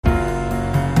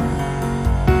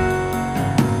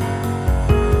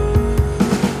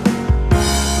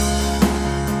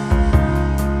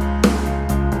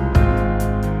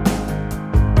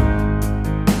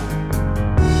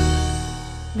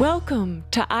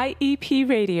to IEP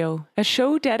Radio, a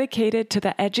show dedicated to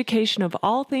the education of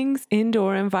all things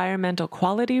indoor environmental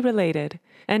quality related.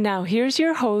 And now here's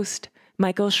your host,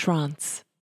 Michael Schrantz.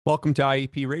 Welcome to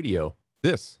IEP Radio.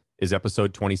 This is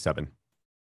episode 27.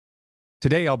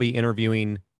 Today I'll be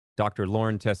interviewing Dr.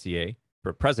 Lauren Tessier,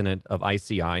 president of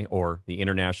ICI, or the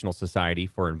International Society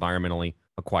for Environmentally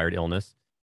Acquired Illness,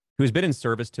 who has been in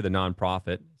service to the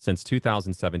nonprofit since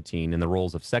 2017 in the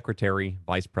roles of secretary,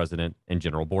 vice president, and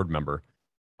general board member.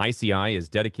 ICI is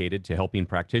dedicated to helping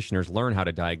practitioners learn how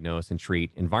to diagnose and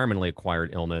treat environmentally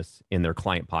acquired illness in their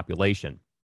client population.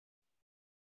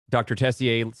 Dr.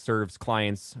 Tessier serves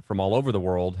clients from all over the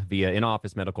world via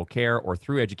in-office medical care or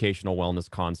through educational wellness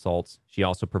consults. She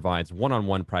also provides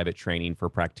one-on-one private training for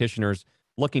practitioners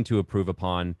looking to improve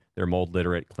upon their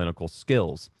mold-literate clinical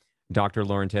skills. Dr.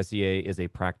 Lauren Tessier is a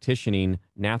practicing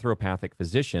naturopathic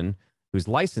physician who's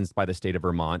licensed by the state of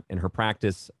Vermont, and her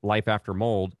practice, Life After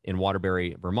Mold in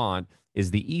Waterbury, Vermont,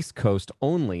 is the East Coast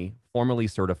only formally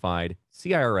certified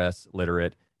CIRS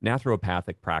literate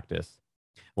naturopathic practice.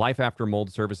 Life After Mold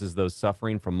services those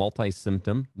suffering from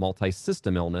multi-symptom,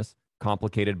 multi-system illness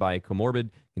complicated by comorbid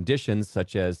conditions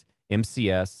such as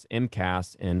MCS,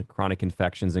 MCAS, and chronic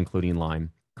infections, including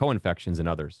Lyme, co-infections, and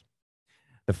others.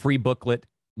 The free booklet,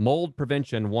 Mold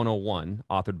Prevention 101,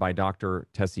 authored by Dr.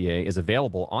 Tessier, is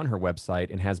available on her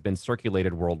website and has been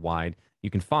circulated worldwide. You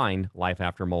can find Life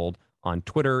After Mold on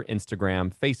Twitter,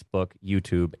 Instagram, Facebook,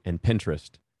 YouTube, and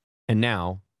Pinterest. And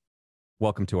now,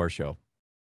 welcome to our show.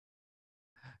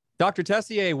 Dr.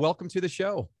 Tessier, welcome to the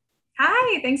show.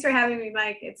 Hi, thanks for having me,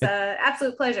 Mike. It's an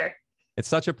absolute pleasure. It's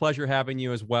such a pleasure having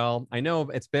you as well. I know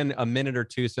it's been a minute or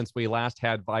two since we last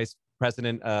had Vice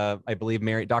President, I believe,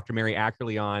 Dr. Mary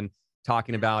Ackerley on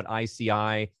talking about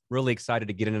ICI. Really excited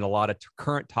to get into a lot of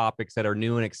current topics that are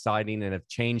new and exciting and have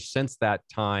changed since that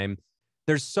time.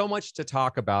 There's so much to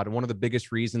talk about. And one of the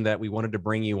biggest reasons that we wanted to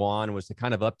bring you on was to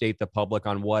kind of update the public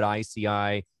on what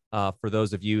ICI, for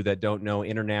those of you that don't know,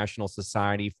 International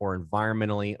Society for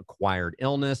Environmentally Acquired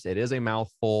Illness. It is a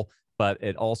mouthful, but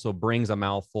it also brings a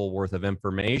mouthful worth of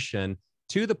information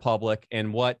to the public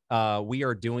and what we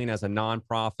are doing as a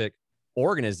nonprofit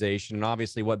organization. And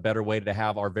obviously, what better way to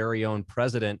have our very own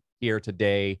president here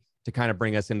today to kind of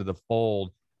bring us into the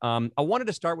fold. I wanted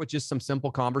to start with just some simple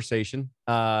conversation,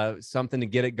 something to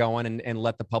get it going and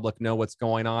let the public know what's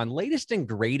going on. Latest and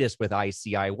greatest with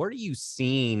ICI. What are you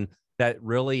seeing that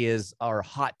really is our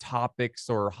hot topics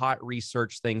or hot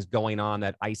research things going on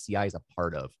that ICI is a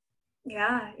part of?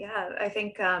 Yeah. I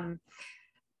think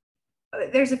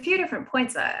there's a few different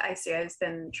points that ICI has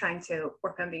been trying to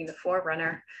work on being the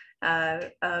forerunner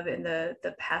of in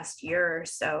the past year or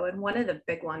so. And one of the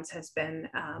big ones has been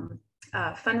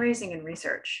fundraising and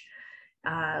research.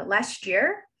 Last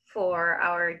year, for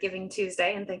our Giving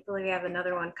Tuesday, and thankfully we have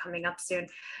another one coming up soon,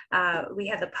 we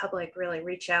had the public really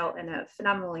reach out in a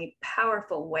phenomenally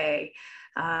powerful way,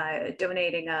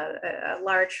 donating a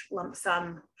large lump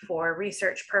sum for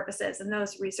research purposes. And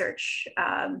those research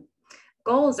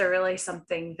goals are really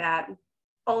something that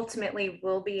ultimately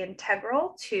will be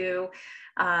integral to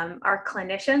our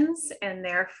clinicians and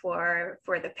therefore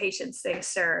for the patients they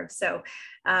serve. So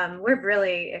we're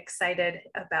really excited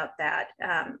about that.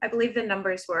 I believe the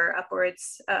numbers were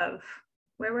upwards of,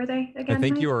 where were they again? I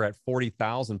think you were at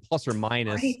 40,000 plus or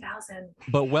minus. 40,000.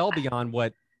 But well beyond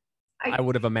what I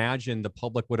would have imagined the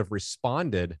public would have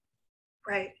responded.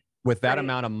 Right. With that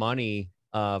amount of money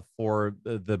for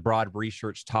the broad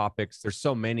research topics. There's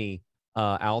so many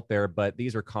out there, but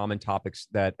these are common topics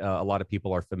that a lot of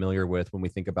people are familiar with when we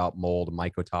think about mold,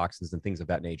 mycotoxins, and things of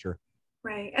that nature.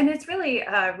 Right. And it's really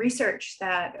research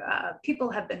that people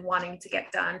have been wanting to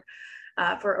get done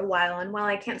for a while. And while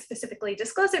I can't specifically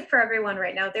disclose it for everyone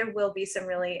right now, there will be some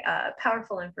really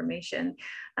powerful information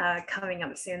coming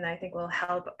up soon that I think will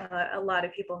help a lot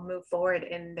of people move forward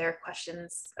in their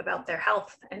questions about their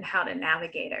health and how to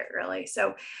navigate it, really.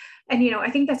 So, and, I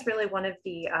think that's really one of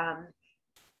the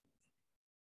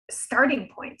starting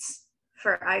points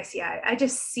for ICI. I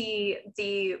just see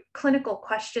the clinical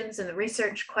questions and the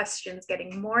research questions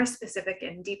getting more specific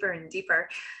and deeper in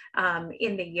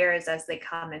the years as they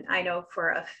come. And I know for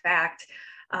a fact,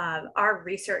 our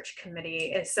research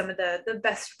committee is some of the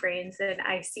best brains in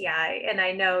ICI. And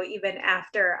I know even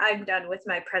after I'm done with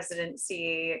my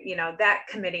presidency, that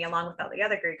committee, along with all the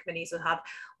other great committees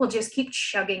will just keep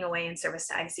chugging away in service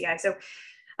to ICI. So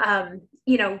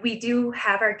we do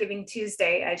have our Giving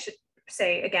Tuesday, I should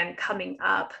say, again, coming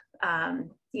up,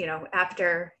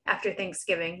 after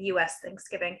Thanksgiving, US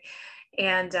Thanksgiving.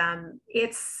 And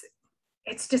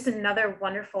it's just another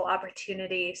wonderful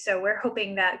opportunity. So we're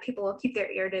hoping that people will keep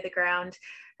their ear to the ground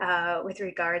with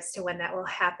regards to when that will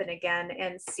happen again,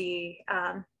 and see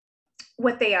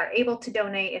what they are able to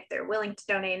donate, if they're willing to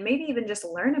donate, and maybe even just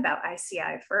learn about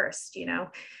ICI first.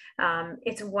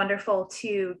 It's wonderful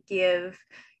to give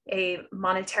a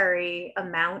monetary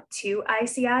amount to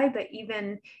ICI, but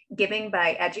even giving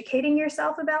by educating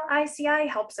yourself about ICI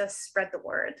helps us spread the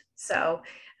word. So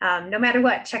no matter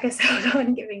what, check us out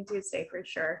on Giving Tuesday for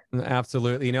sure.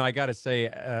 Absolutely. I got to say,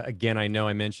 again, I know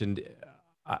I mentioned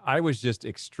I was just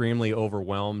extremely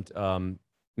overwhelmed,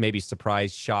 maybe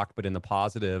surprised, shocked, but in the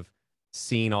positive,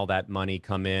 seeing all that money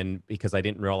come in, because I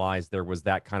didn't realize there was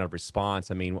that kind of response.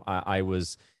 I mean, I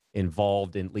was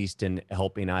involved at least in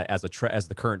helping as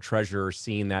the current treasurer,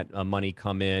 seeing that money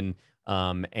come in,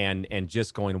 and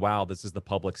just going, wow, this is the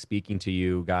public speaking to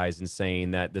you guys and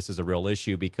saying that this is a real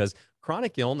issue. Because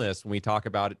chronic illness, when we talk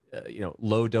about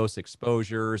low dose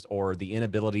exposures or the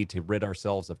inability to rid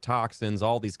ourselves of toxins,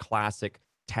 all these classic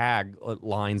tag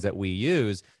lines that we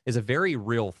use, is a very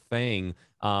real thing.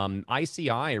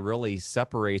 ICI really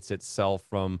separates itself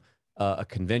from a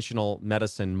conventional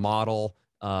medicine model,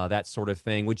 that sort of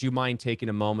thing. Would you mind taking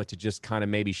a moment to just kind of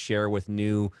maybe share with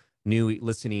new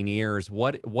listening ears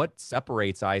what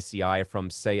separates ICI from,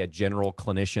 say, a general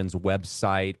clinician's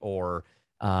website, or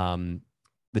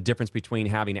the difference between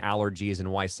having allergies and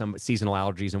why some seasonal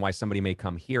allergies and why somebody may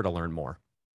come here to learn more?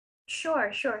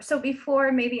 Sure. So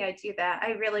before maybe I do that,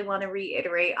 I really want to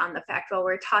reiterate on the fact, while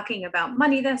we're talking about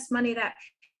money this, money that,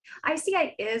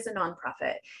 ICI is a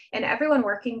nonprofit, and everyone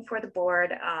working for the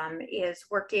board is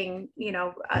working,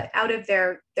 out of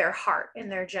their heart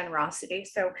and their generosity.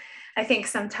 So I think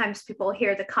sometimes people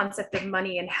hear the concept of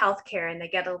money in healthcare and they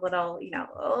get a little,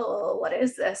 oh, what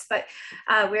is this? But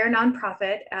we're a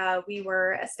nonprofit. We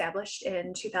were established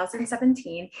in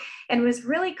 2017 and was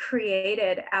really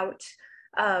created out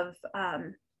of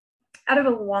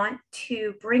a want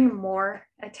to bring more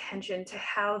attention to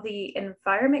how the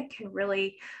environment can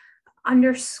really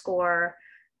underscore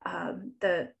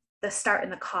the start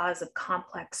and the cause of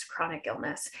complex chronic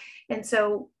illness. And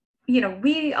so,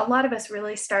 a lot of us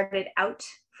really started out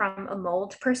from a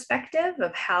mold perspective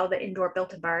of how the indoor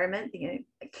built environment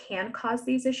can cause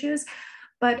these issues.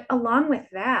 But along with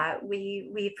that,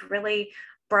 we've really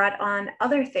brought on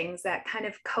other things that kind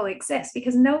of coexist,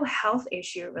 because no health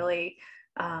issue really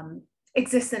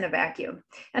exists in a vacuum.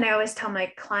 And I always tell my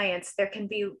clients there can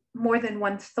be more than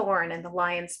one thorn in the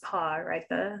lion's paw, right?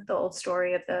 The old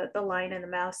story of the lion and the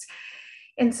mouse.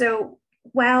 And so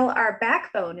while our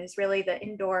backbone is really the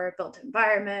indoor built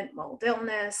environment, mold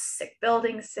illness, sick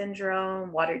building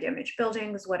syndrome, water damaged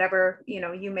buildings, whatever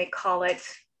you may call it,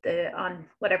 on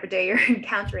whatever day you're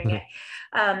encountering it.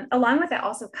 Along with that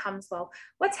also comes, well,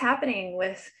 what's happening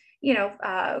with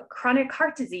chronic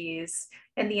heart disease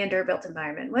in the indoor built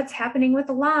environment? What's happening with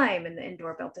Lyme in the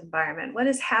indoor built environment? What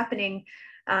is happening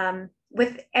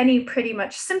with any pretty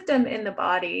much symptom in the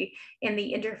body in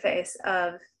the interface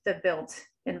of the built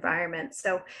environment?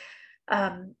 So,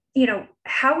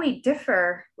 how we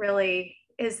differ really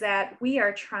is that we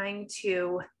are trying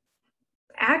to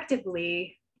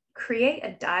actively create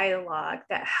a dialogue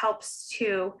that helps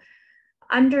to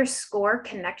underscore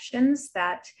connections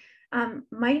that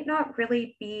might not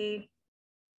really be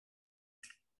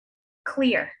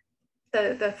clear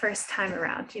the first time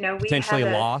around. Potentially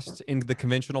lost in the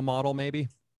conventional model, maybe.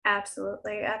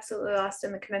 Absolutely lost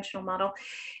in the conventional model.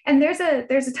 And there's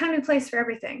a time and place for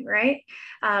everything, right?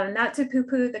 Not to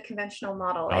poo-poo the conventional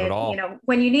model. Not at all.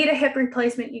 When you need a hip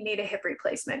replacement, you need a hip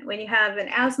replacement. When you have an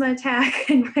asthma attack,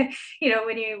 and when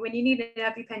you need an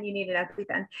EpiPen, you need an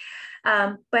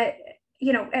EpiPen. But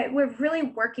we're really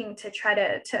working to try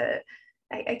to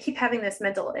I keep having this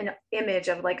mental image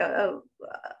of like a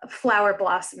flower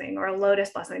blossoming or a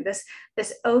lotus blossoming,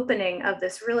 this opening of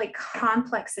this really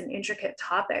complex and intricate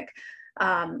topic,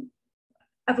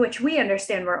 of which we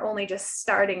understand we're only just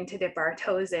starting to dip our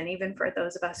toes in, even for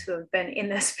those of us who have been in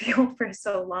this field for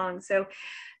so long. So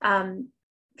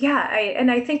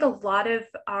I think a lot of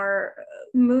our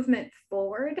movement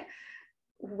forward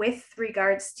with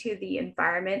regards to the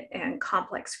environment and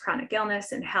complex chronic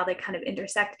illness and how they kind of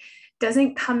intersect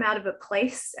doesn't come out of a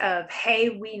place of, hey,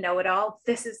 we know it all.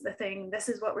 This is the thing. This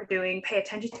is what we're doing. Pay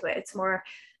attention to it. It's more,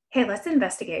 hey, let's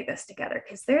investigate this together,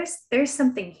 because there's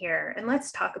something here, and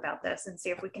let's talk about this and see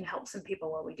if we can help some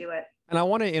people while we do it. And I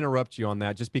want to interrupt you on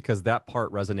that, just because that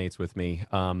part resonates with me.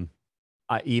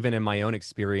 Even in my own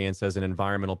experience as an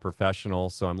environmental professional,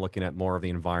 so I'm looking at more of the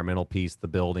environmental piece, the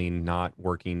building, not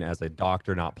working as a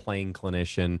doctor, not playing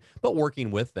clinician, but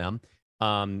working with them,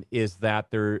 is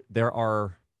that there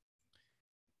are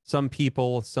some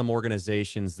people, some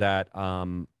organizations that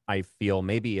I feel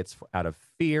maybe it's out of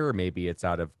fear, maybe it's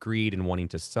out of greed and wanting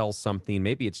to sell something,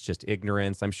 maybe it's just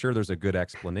ignorance. I'm sure there's a good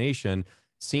explanation.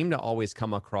 Seem to always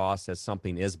come across as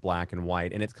something is black and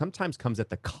white, and it sometimes comes at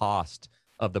the cost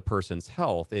of the person's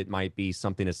health. It might be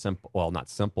something as simple, well, not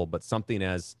simple, but something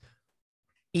as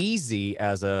easy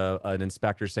as an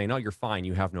inspector saying, "Oh, you're fine,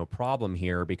 you have no problem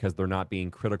here," because they're not being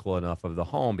critical enough of the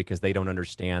home because they don't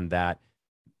understand that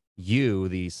you,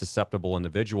 the susceptible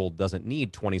individual, doesn't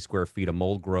need 20 square feet of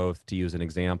mold growth, to use an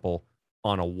example,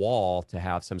 on a wall to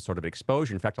have some sort of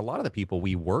exposure. In fact, a lot of the people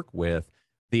we work with,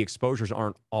 the exposures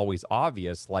aren't always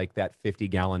obvious, like that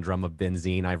 50-gallon drum of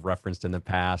benzene I've referenced in the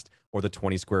past, or the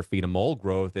 20 square feet of mold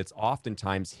growth. It's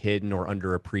oftentimes hidden or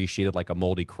underappreciated, like a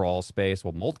moldy crawl space.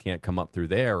 Well, mold can't come up through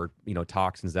there, or,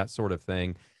 toxins, that sort of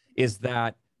thing. Is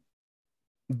that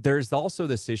there's also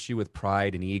this issue with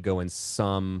pride and ego in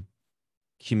some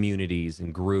communities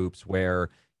and groups where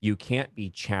you can't be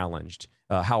challenged.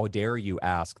 How dare you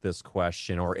ask this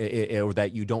question, or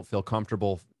that you don't feel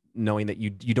comfortable knowing that you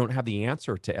don't have the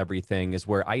answer to everything, is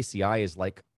where ICI is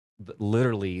like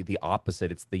literally the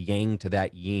opposite. It's the yang to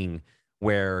that yin,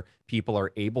 where people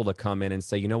are able to come in and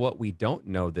say, you know what, we don't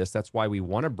know this. That's why we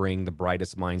want to bring the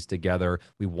brightest minds together.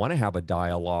 We want to have a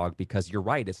dialogue, because you're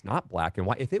right, it's not black and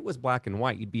white. If it was black and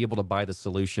white, you'd be able to buy the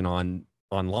solution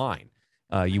online.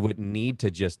 You wouldn't need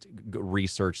to just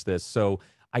research this. So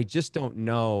I just don't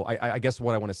know. I guess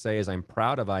what I want to say is I'm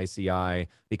proud of ICI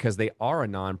because they are a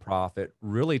nonprofit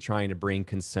really trying to bring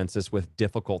consensus with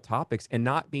difficult topics and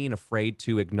not being afraid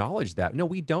to acknowledge that. No,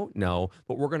 we don't know,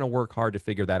 but we're going to work hard to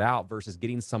figure that out, versus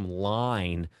getting some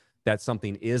line that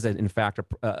something is, in fact,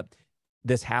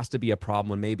 this has to be a problem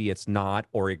when maybe it's not,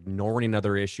 or ignoring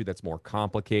another issue that's more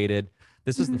complicated.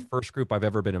 This is the first group I've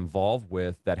ever been involved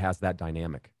with that has that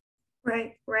dynamic.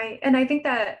 Right, right. And I think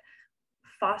that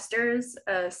fosters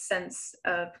a sense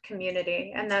of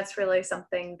community. And that's really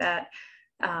something that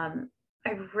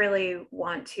I really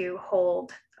want to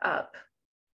hold up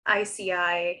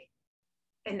ICI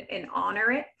and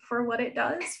honor it for what it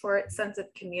does, for its sense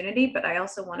of community. But I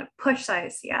also want to push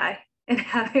ICI and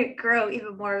have it grow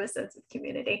even more of a sense of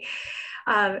community.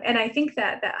 And I think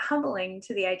that humbling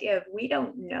to the idea of we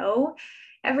don't know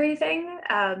everything,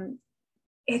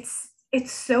 it's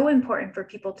so important for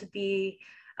people to be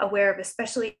aware of,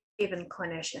 especially even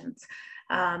clinicians.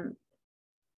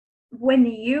 When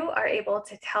you are able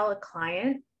to tell a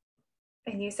client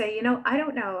and you say, I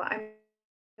don't know, I'm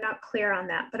not clear on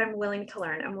that, but I'm willing to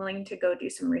learn. I'm willing to go do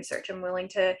some research. I'm willing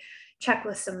to check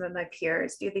with some of my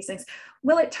peers, do these things.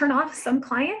 Will it turn off some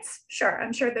clients? Sure.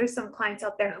 I'm sure there's some clients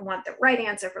out there who want the right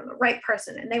answer from the right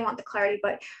person and they want the clarity,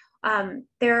 but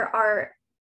there are,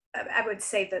 I would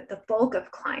say that the bulk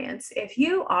of clients, if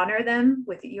you honor them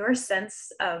with your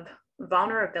sense of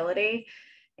vulnerability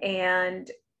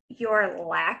and your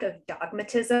lack of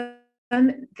dogmatism,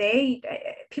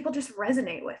 people just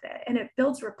resonate with it, and it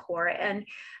builds rapport. And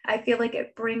I feel like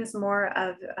it brings more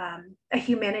of a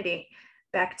humanity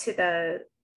back to the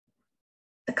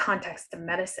context of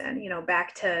medicine,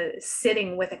 back to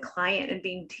sitting with a client and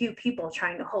being two people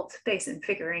trying to hold space and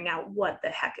figuring out what the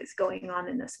heck is going on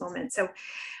in this moment. So,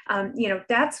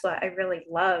 that's what I really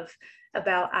love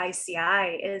about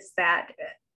ICI, is that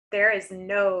there is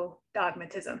no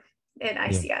dogmatism in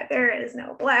ICI. Yeah. There is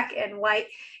no black and white.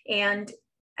 And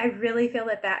I really feel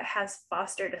that has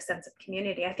fostered a sense of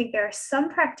community. I think there are some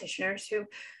practitioners who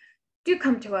do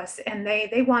come to us and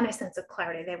they want a sense of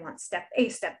clarity. They want step A,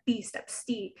 step B, step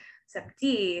C, step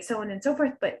D, so on and so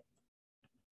forth. But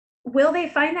will they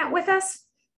find that with us?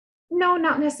 No,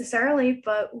 not necessarily,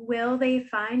 but will they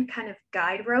find kind of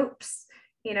guide ropes,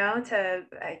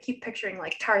 I keep picturing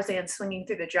like Tarzan swinging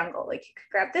through the jungle, like you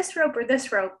could grab this rope or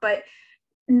this rope, but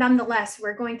nonetheless,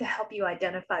 we're going to help you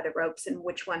identify the ropes and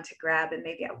which one to grab and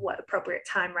maybe at what appropriate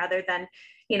time, rather than,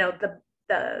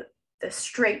 the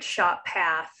straight shot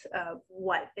path of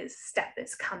what step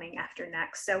is coming after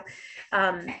next. So,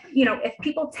 if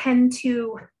people tend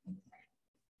to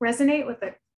resonate with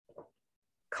the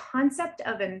concept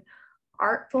of an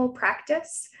artful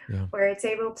practice, where it's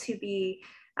able to be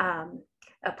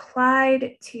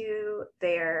applied to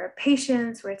their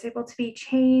patients, where it's able to be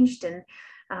changed, and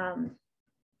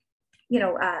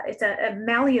it's a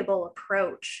malleable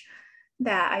approach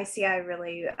that ICI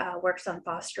really works on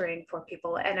fostering for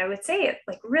people. And I would say it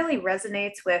really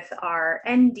resonates with our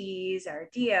NDs, our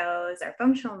DOs, our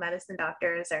functional medicine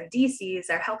doctors, our DCs,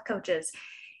 our health coaches.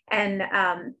 And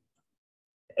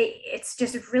it's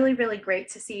just really, really great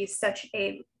to see such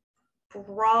a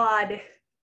broad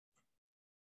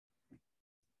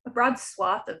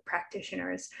swath of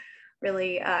practitioners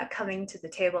really coming to the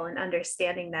table and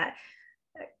understanding that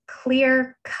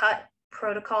clear cut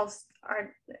protocols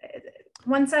are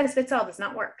one size fits all does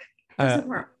not work. It doesn't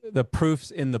work. The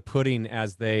proof's in the pudding,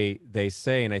 as they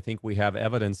say, and I think we have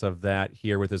evidence of that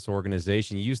here with this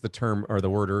organization. You used the term or the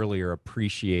word earlier,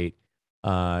 appreciate.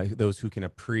 Those who can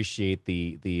appreciate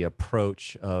the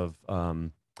approach of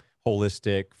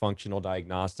holistic functional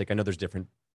diagnostic. I know there's different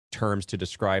terms to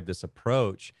describe this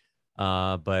approach,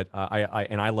 but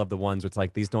I love the ones where it's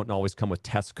like these don't always come with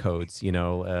test codes,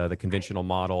 the conventional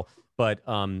model. But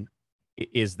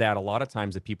is that a lot of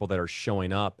times the people that are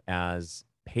showing up as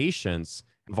patients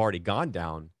have already gone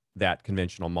down that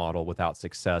conventional model without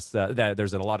success? That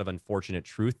there's a lot of unfortunate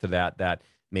truth to that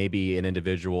maybe an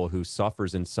individual who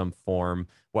suffers in some form,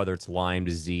 whether it's Lyme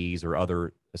disease or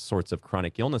other sorts of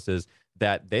chronic illnesses,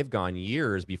 that they've gone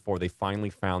years before they finally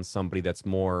found somebody that's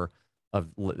more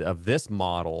of this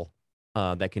model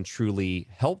that can truly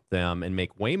help them and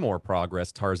make way more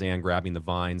progress, Tarzan grabbing the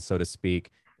vines, so to speak,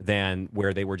 than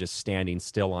where they were just standing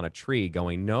still on a tree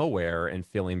going nowhere and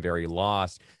feeling very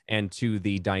lost. And to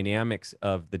the dynamics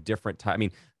of the different type, I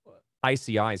mean,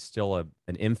 ICI is still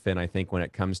an infant, I think, when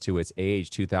it comes to its age,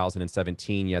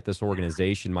 2017, yet this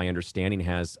organization, my understanding,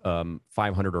 has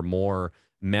 500 or more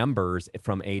members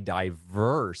from a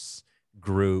diverse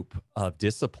group of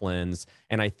disciplines.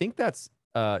 And I think that's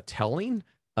telling,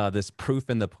 this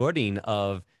proof in the pudding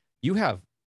of you have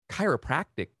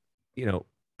chiropractic,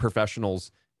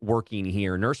 professionals working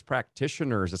here, nurse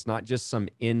practitioners. It's not just some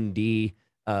ND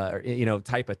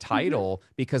type of title,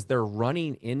 because they're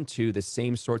running into the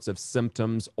same sorts of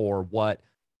symptoms or what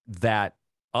that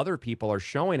other people are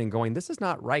showing and going, this is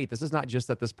not right. This is not just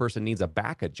that this person needs a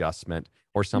back adjustment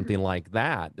or something like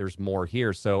that. There's more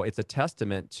here. So it's a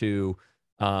testament to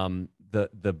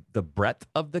the breadth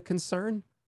of the concern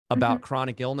about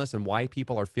chronic illness and why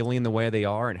people are feeling the way they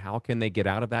are, and how can they get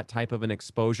out of that type of an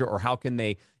exposure, or how can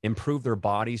they improve their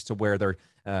bodies to where they're,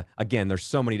 again, there's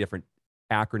so many different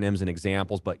acronyms and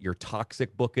examples, but your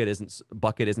toxic bucket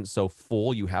isn't so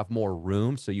full. You have more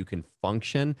room so you can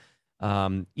function.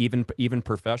 Even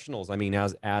professionals. I mean,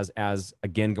 as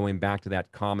again, going back to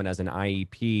that comment as an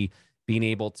IEP, being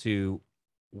able to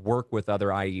work with other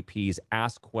IEPs,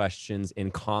 ask questions in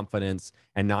confidence,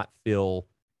 and not feel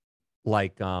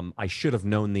like I should have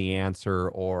known the answer,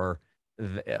 or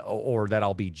that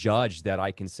I'll be judged. That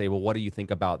I can say, well, what do you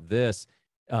think about this?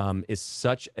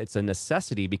 It's a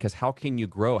necessity, because how can you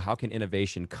grow? How can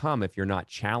innovation come if you're not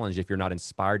challenged, if you're not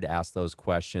inspired to ask those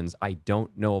questions? I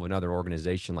don't know of another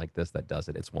organization like this that does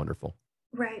it. It's wonderful.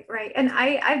 Right. And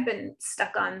I've been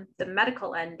stuck on the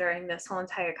medical end during this whole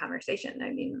entire conversation. I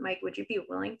mean, Mike, would you be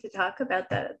willing to talk about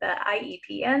the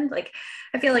IEP end? Like,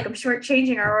 I feel like I'm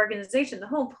shortchanging our organization. The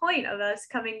whole point of us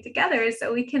coming together is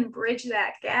so we can bridge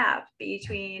that gap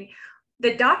between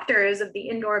the doctors of the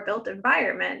indoor built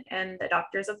environment and the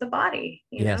doctors of the body.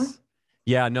 You know?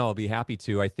 Yeah, no, I'll be happy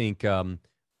to. I think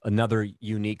another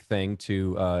unique thing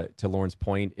to Lauren's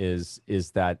point is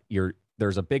that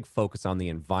there's a big focus on the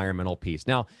environmental piece.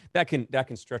 Now that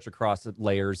can stretch across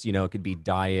layers. It could be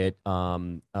diet,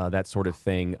 that sort of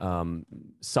thing,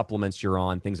 supplements you're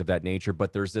on, things of that nature.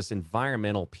 But there's this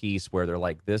environmental piece where they're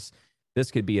like, this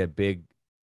could be a big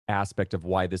aspect of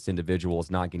why this individual is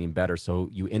not getting better. So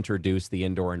you introduce the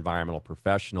indoor environmental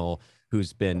professional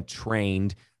who's been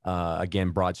trained, again,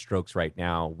 broad strokes right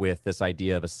now, with this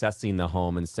idea of assessing the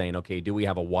home and saying, okay, do we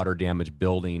have a water damaged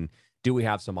building? Do we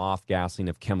have some off-gassing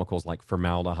of chemicals like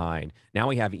formaldehyde? Now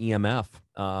we have EMF,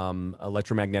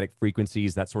 electromagnetic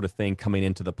frequencies, that sort of thing coming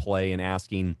into the play, and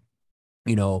asking,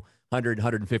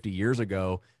 150 years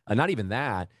ago, not even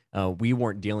that, we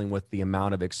weren't dealing with the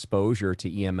amount of exposure to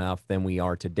EMF than we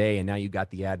are today. And now you got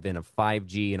the advent of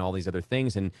 5G and all these other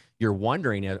things. And you're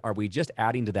wondering, are we just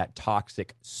adding to that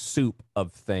toxic soup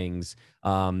of things,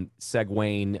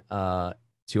 segueing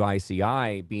to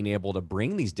ICI, being able to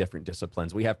bring these different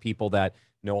disciplines? We have people that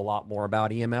know a lot more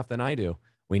about EMF than I do.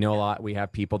 We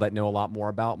have people that know a lot more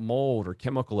about mold or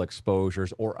chemical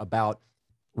exposures, or about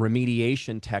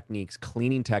remediation techniques,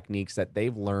 cleaning techniques that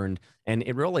they've learned. And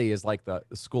it really is like the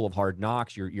school of hard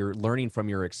knocks. You're learning from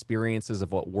your experiences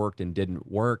of what worked and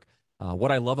didn't work. What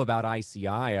I love about ICI,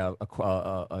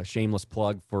 a shameless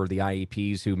plug for the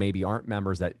IEPs who maybe aren't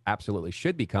members that absolutely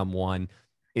should become one,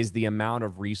 is the amount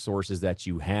of resources that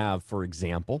you have. For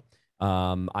example,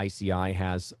 ICI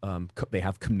has, they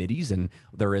have committees, and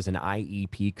there is an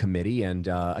IEP committee. And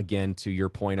again, to your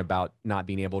point about not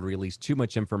being able to release too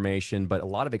much information, but a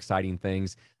lot of exciting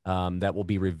things that will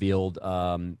be revealed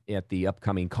at the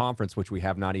upcoming conference, which we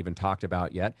have not even talked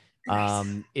about yet,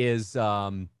 is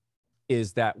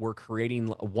that we're creating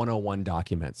 101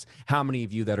 documents. How many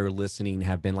of you that are listening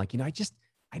have been like,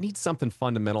 I need something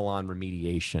fundamental on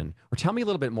remediation, or tell me a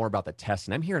little bit more about the test.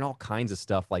 And I'm hearing all kinds of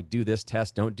stuff like do this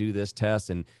test, don't do this test.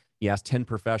 And you ask 10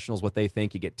 professionals what they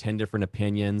think, you get 10 different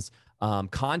opinions.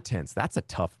 Contents, that's a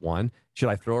tough one. Should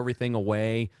I throw everything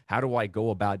away? How do I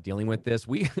go about dealing with this?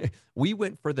 We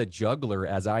went for the juggler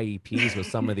as IEPs with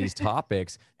some of these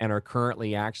topics and are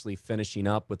currently actually finishing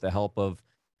up with the help of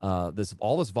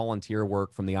all this volunteer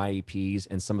work from the IEPs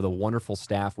and some of the wonderful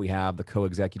staff we have, the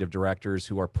co-executive directors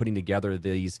who are putting together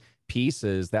these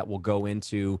pieces that will go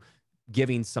into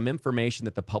giving some information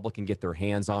that the public can get their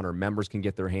hands on or members can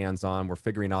get their hands on. We're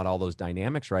figuring out all those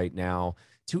dynamics right now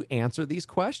to answer these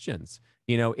questions.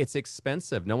 You know, it's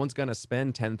expensive. No one's going to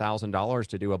spend $10,000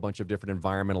 to do a bunch of different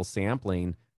environmental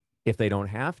sampling if they don't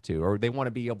have to, or they want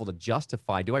to be able to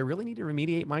justify, do I really need to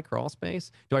remediate my crawl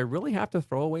space? Do I really have to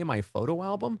throw away my photo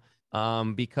album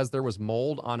because there was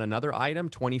mold on another item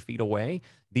 20 feet away?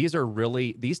 These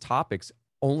topics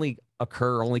only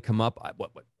come up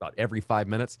about every 5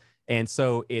 minutes. And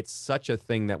so it's such a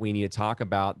thing that we need to talk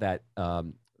about, that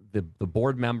the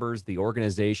board members, the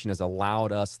organization has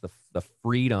allowed us the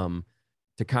freedom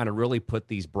to kind of really put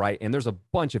these bright, and there's a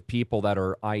bunch of people that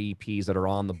are IEPs that are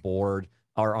on the board,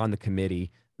 are on the committee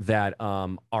that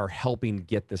are helping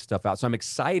get this stuff out. So I'm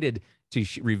excited to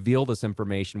reveal this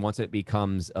information once it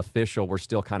becomes official. We're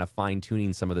still kind of fine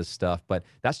tuning some of this stuff, but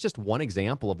that's just one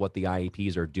example of what the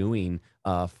IEPs are doing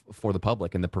for the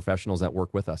public and the professionals that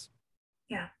work with us.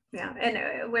 Yeah.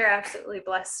 And we're absolutely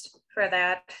blessed for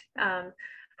that.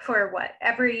 For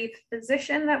every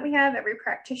physician that we have, every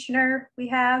practitioner we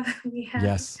have,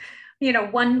 yes,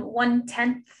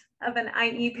 1/10 of an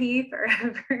IEP for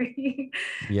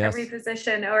every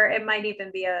physician, or it might even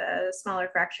be a smaller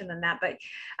fraction than that. But,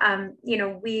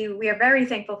 we are very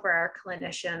thankful for our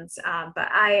clinicians. But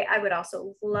I would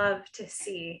also love to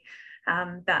see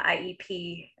the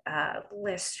IEP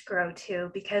list grow too,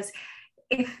 because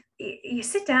if you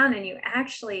sit down and you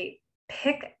actually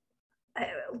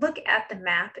look at the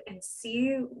map and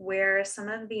see where some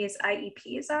of these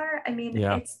IEPs are. I mean,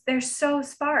 they're so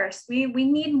sparse. We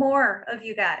need more of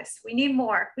you guys. We need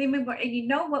more. And you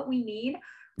know what we need?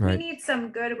 Right. We need some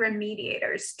good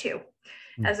remediators too,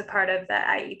 as a part of the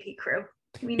IEP crew.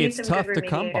 It's tough to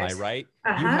come by, right?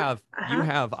 You have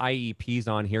IEPs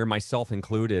on here, myself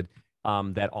included,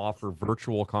 that offer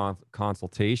virtual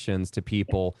consultations to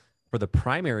people. For the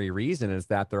primary reason is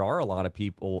that there are a lot of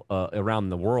people around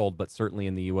the world, but certainly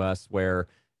in the U.S., where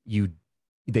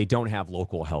they don't have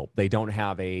local help. They don't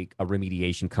have a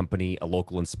remediation company, a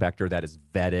local inspector that is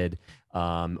vetted,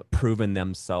 proven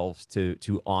themselves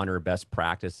to honor best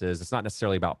practices. It's not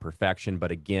necessarily about perfection, but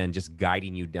again, just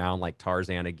guiding you down like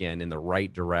Tarzan again in the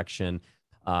right direction.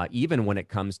 Even when it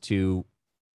comes to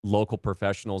local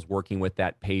professionals working with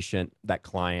that patient, that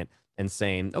client, and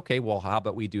saying, okay, well, how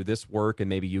about we do this work and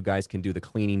maybe you guys can do the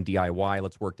cleaning DIY.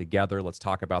 Let's work together. Let's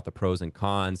talk about the pros and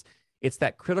cons. It's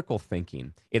that critical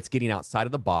thinking. It's getting outside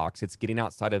of the box. It's getting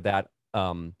outside of that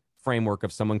framework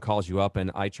of someone calls you up and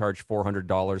I charge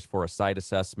 $400 for a site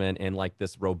assessment, and like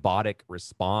this robotic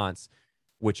response,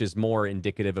 which is more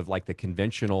indicative of like the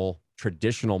conventional,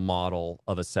 traditional model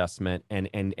of assessment,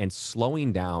 and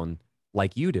slowing down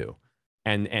like you do.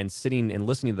 And sitting and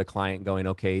listening to the client going,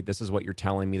 okay, this is what you're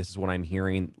telling me. This is what I'm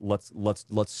hearing. Let's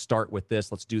start with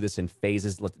this. Let's do this in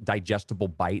phases, digestible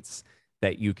bites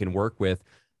that you can work with.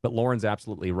 But Lauren's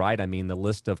absolutely right. I mean, the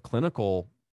list of clinical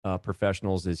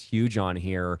professionals is huge on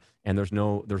here, and there's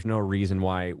no reason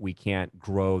why we can't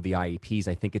grow the IEPs.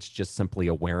 I think it's just simply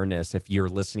awareness. If you're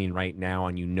listening right now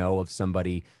and you know of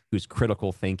somebody who's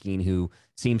critical thinking, who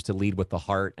seems to lead with the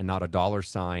heart and not a dollar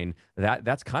sign,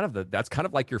 that's kind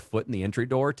of like your foot in the entry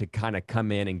door to kind of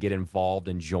come in and get involved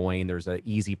and join. There's an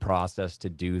easy process to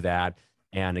do that.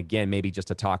 And again, maybe just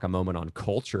to talk a moment on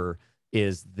culture,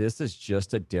 this is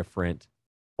just a different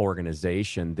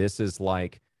organization. This is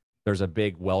like, there's a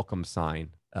big welcome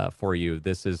sign for you.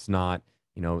 This is not,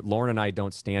 Lauren and I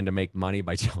don't stand to make money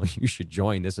by telling you should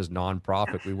join. This is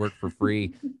nonprofit. We work for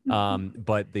free.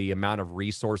 But the amount of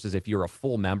resources, if you're a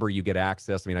full member, you get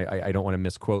access. I mean, I don't want to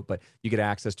misquote, but you get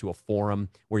access to a forum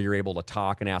where you're able to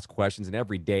talk and ask questions. And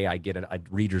every day I get a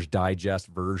Reader's Digest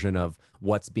version of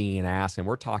what's being asked. And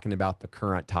we're talking about the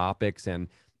current topics. And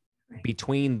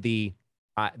between the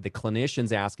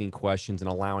clinicians asking questions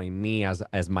and allowing me,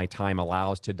 as my time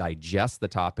allows, to digest the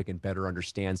topic and better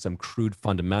understand some crude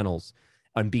fundamentals,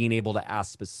 and being able to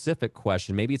ask specific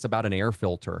questions. Maybe it's about an air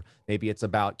filter. Maybe it's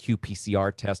about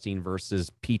qPCR testing versus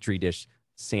Petri dish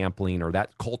sampling, or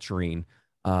that culturing.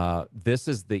 This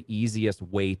is the easiest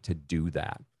way to do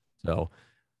that. So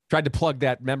tried to plug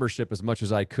that membership as much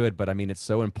as I could, but I mean, it's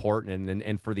so important.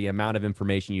 And for the amount of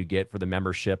information you get for the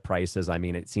membership prices, I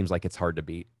mean, it seems like it's hard to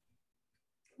beat.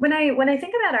 When I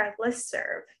think about our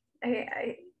listserv,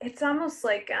 it's almost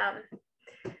like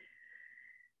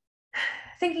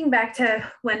thinking back to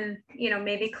when,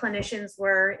 maybe clinicians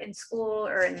were in school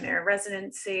or in their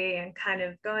residency and kind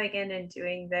of going in and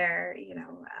doing their,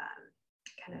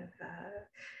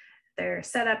 their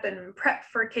setup and prep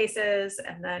for cases,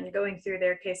 and then going through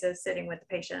their cases, sitting with the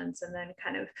patients, and then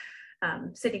kind of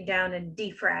sitting down and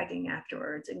defragging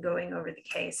afterwards and going over the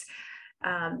case.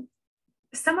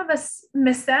 Some of us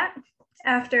miss that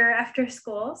after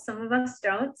school. Some of us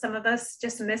don't. Some of us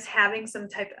just miss having some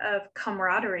type of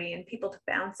camaraderie and people to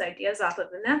bounce ideas off of.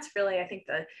 And that's really, I think,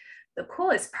 the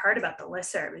coolest part about the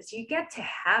listserv is you get to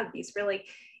have these really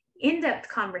in-depth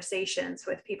conversations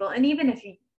with people. And even if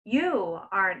you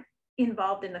aren't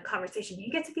involved in the conversation,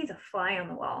 you get to be the fly on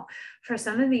the wall for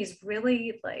some of these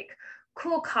really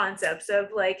cool concepts of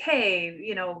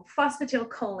hey,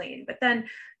 phosphatidylcholine, but then,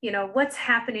 what's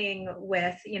happening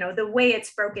with, the way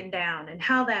it's broken down and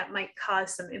how that might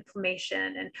cause some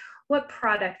inflammation, and what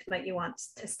product might you want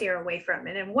to steer away from,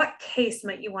 and in what case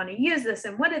might you want to use this,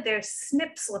 and what did their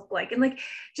SNPs look like, and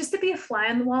just to be a fly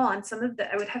on the wall on some of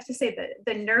the, I would have to say,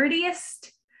 the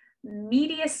nerdiest,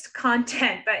 meatiest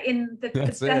content, but in the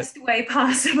best way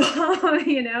possible.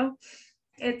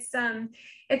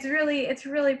 It's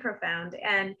really profound.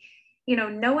 And,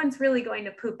 no one's really going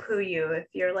to poo-poo you if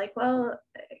you're like, well,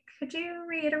 could you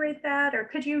reiterate that? Or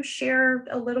could you share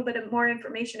a little bit of more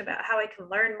information about how I can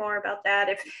learn more about that?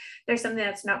 If there's something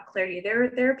that's not clear to you,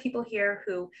 there are people here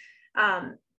who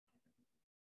have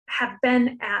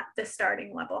been at the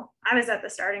starting level. I was at the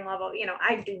starting level.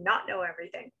 I do not know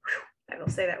everything. I will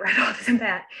say that right off the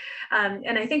bat.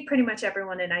 And I think pretty much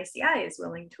everyone in ICI is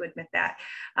willing to admit that.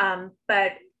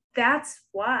 But that's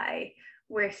why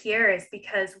we're here, is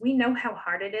because we know how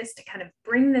hard it is to kind of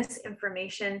bring this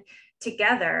information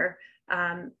together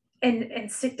and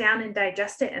sit down and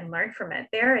digest it and learn from it.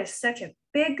 There is such an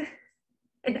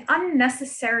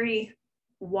unnecessary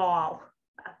wall,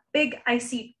 a big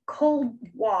icy cold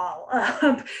wall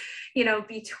of,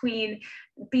 between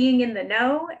being in the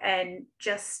know and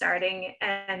just starting.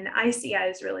 And ICI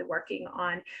is really working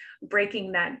on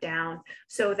breaking that down,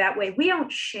 so that way we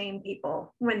don't shame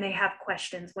people when they have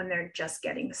questions when they're just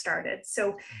getting started.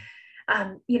 So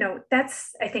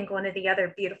that's, I think, one of the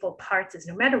other beautiful parts is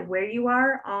no matter where you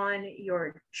are on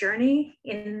your journey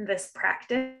in this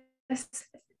practice,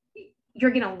 you're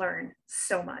going to learn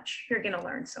so much.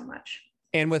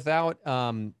 And without,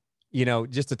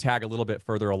 just to tag a little bit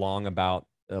further along about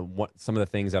what some of the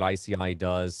things that ICI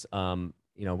does,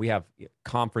 we have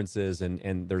conferences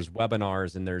and there's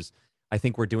webinars, and I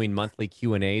think we're doing monthly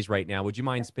Q&As right now. Would you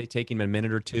mind taking a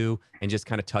minute or two and just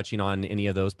kind of touching on any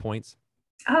of those points?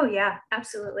 Oh yeah,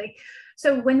 absolutely.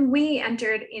 So when we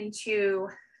entered into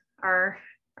our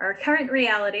current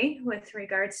reality with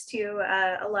regards to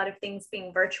a lot of things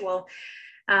being virtual,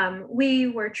 we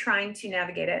were trying to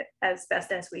navigate it as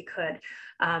best as we could.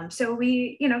 So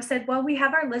we, said, well, we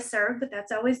have our listserv, but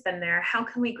that's always been there. How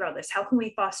can we grow this? How can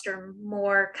we foster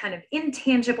more kind of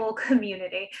intangible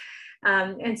community?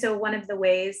 And so one of the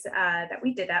ways that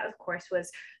we did that, of course,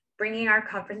 was bringing our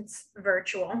conference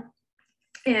virtual,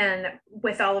 and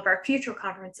with all of our future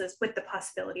conferences with the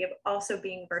possibility of also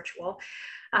being virtual.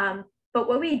 But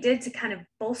what we did to kind of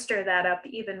bolster that up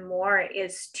even more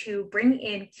is to bring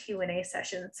in Q&A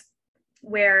sessions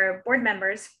where board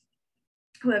members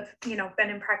who have, been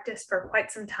in practice for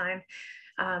quite some time,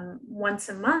 once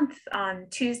a month on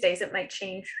Tuesdays, it might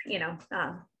change,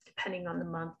 depending on the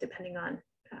month, depending on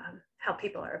how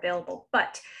people are available.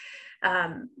 But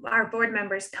our board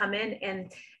members come in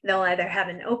and they'll either have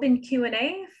an open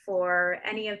Q&A for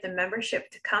any of the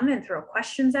membership to come and throw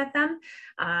questions at them.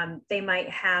 They might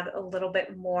have a little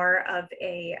bit more of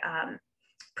a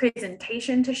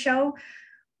presentation to show.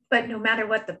 But no matter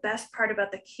what, the best part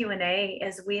about the Q&A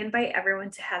is we invite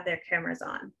everyone to have their cameras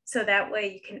on. So that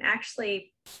way you can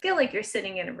actually feel like you're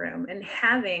sitting in a room and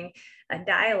having a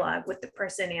dialogue with the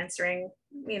person answering,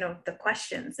 the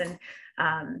questions. And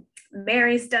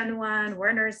Mary's done one,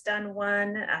 Werner's done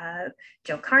one,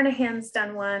 Joe Carnahan's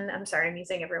done one. I'm sorry, I'm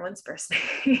using everyone's first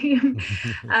name.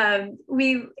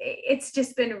 It's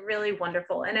just been really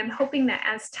wonderful. And I'm hoping that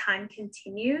as time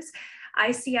continues,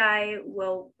 ICI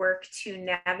will work to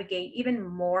navigate even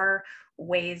more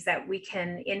ways that we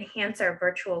can enhance our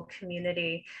virtual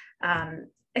community,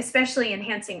 especially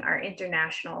enhancing our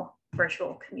international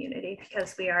virtual community,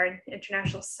 because we are an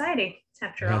international society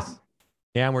after all.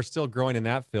 Yeah, and we're still growing in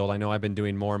that field. I know I've been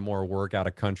doing more and more work out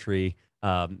of country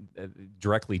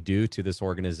directly due to this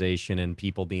organization and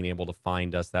people being able to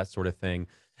find us, that sort of thing.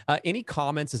 Any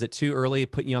comments? Is it too early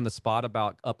putting you on the spot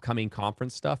about upcoming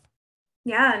conference stuff?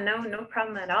 Yeah, no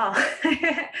problem at all.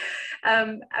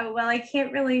 Well, I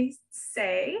can't really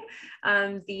say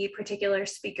the particular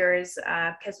speakers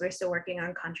because we're still working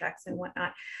on contracts and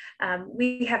whatnot.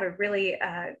 We have a really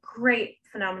great,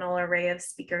 phenomenal array of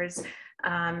speakers,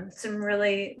 some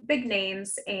really big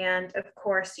names, and of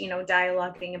course,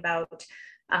 dialoguing about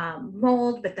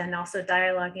mold, but then also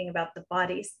dialoguing about the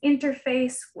body's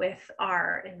interface with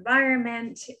our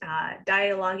environment,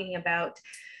 dialoguing about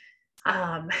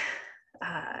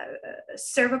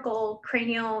cervical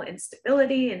cranial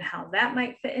instability and how that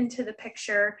might fit into the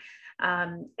picture.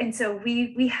 And so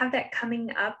we have that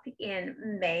coming up in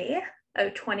May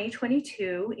of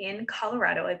 2022 in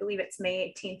Colorado. I believe it's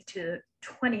May 18th to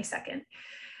 22nd.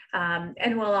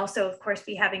 And we'll also, of course,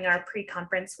 be having our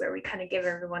pre-conference where we kind of give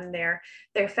everyone their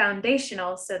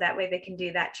foundational, so that way they can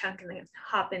do that chunk and then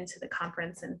hop into the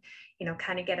conference and,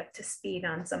 kind of get up to speed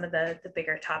on some of the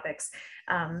bigger topics.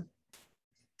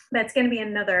 That's going to be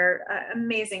another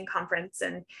amazing conference.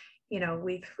 And,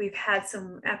 we've had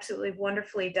some absolutely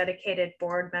wonderfully dedicated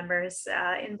board members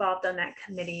involved on that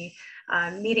committee,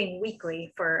 meeting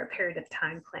weekly for a period of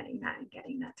time, planning that and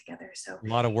getting that together. So a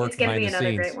lot of work. It's going to be another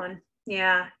scenes. Great one.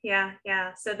 Yeah.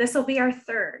 So this will be our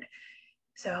third.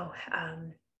 So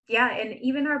and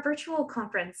even our virtual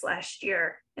conference last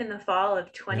year in the fall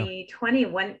of 2020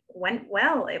 went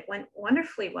well. It went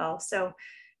wonderfully well. So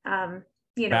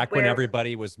back when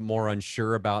everybody was more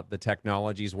unsure about the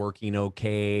technologies working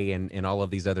okay and all of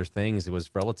these other things, it was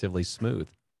relatively smooth.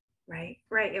 Right.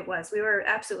 It was. We were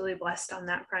absolutely blessed on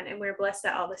that front, and we were blessed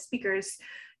that all the speakers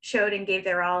showed and gave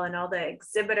their all, and all the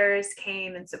exhibitors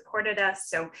came and supported us.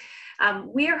 So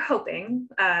we are hoping,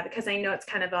 because I know it's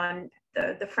kind of on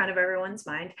the front of everyone's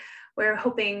mind, we're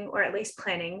hoping, or at least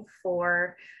planning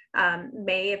for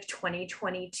May of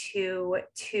 2022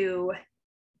 to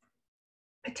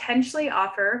potentially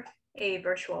offer a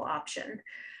virtual option.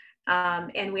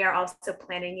 And we are also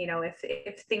planning,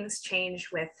 if things change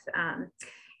with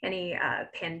any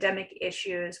pandemic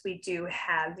issues, we do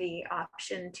have the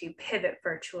option to pivot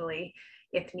virtually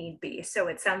if need be. So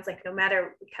it sounds like no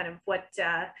matter kind of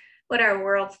what our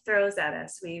world throws at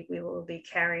us, we will be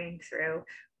carrying through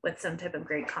with some type of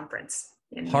great conference.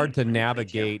 Hard to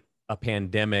navigate a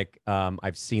pandemic.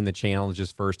 I've seen the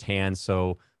challenges firsthand,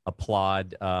 so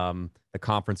applaud the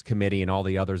conference committee and all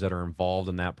the others that are involved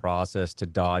in that process to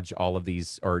dodge all of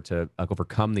these, or to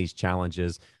overcome these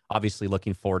challenges. Obviously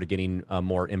looking forward to getting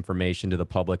more information to the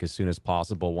public as soon as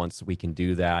possible once we can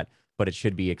do that, but it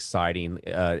should be exciting.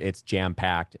 It's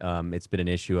jam-packed. It's been an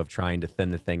issue of trying to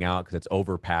thin the thing out because it's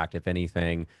overpacked, if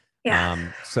anything.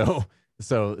 Yeah. So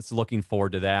it's looking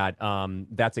forward to that.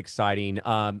 That's exciting.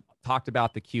 Talked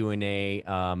about the Q&A,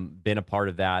 been a part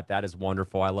of that. That is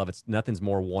wonderful. I love it. Nothing's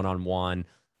more one-on-one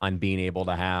on being able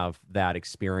to have that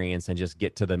experience and just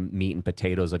get to the meat and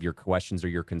potatoes of your questions or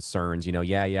your concerns.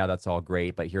 Yeah, that's all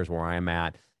great, but here's where I'm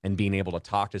at. And being able to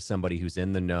talk to somebody who's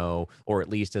in the know, or at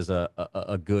least as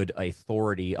a good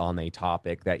authority on a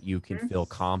topic that you can feel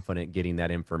confident getting that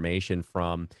information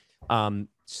from.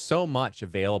 So much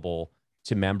available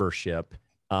to membership.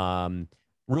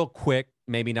 Real quick,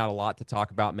 maybe not a lot to talk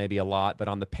about, maybe a lot, but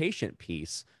on the patient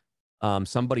piece,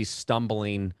 somebody's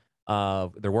stumbling,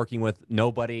 they're working with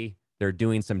nobody, they're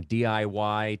doing some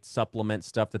DIY supplement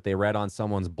stuff that they read on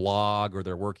someone's blog, or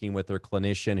they're working with their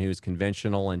clinician who's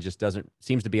conventional and just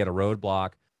seems to be at a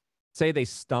roadblock. Say they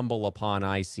stumble upon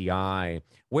ICI,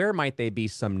 where might they be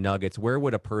some nuggets? Where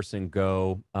would a person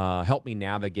go? Help me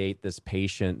navigate this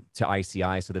patient to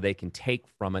ICI so that they can take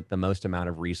from it the most amount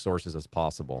of resources as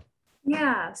possible.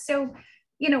 Yeah. So,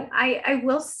 I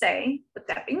will say, with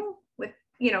that being,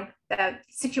 the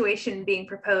situation being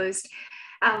proposed,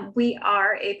 we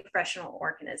are a professional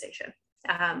organization.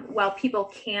 While people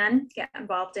can get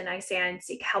involved in ICI and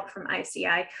seek help from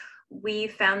ICI, we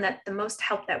found that the most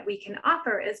help that we can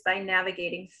offer is by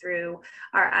navigating through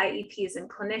our IEPs and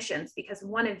clinicians, because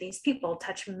one of these people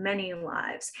touch many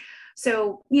lives.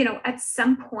 So, at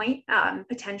some point,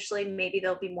 potentially, maybe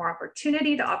there'll be more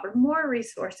opportunity to offer more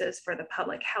resources for the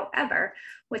public. However,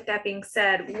 with that being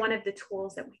said, one of the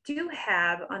tools that we do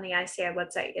have on the ICI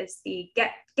website is the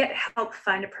Get Help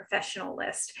Find a Professional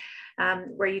list,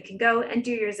 where you can go and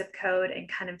do your zip code and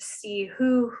kind of see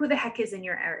who the heck is in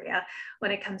your area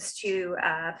when it comes to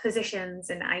physicians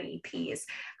and IEPs.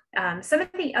 Some of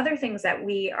the other things that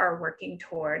we are working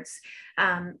towards,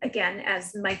 again,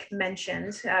 as Mike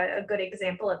mentioned, a good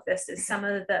example of this is some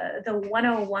of the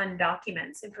 101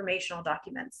 documents, informational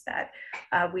documents that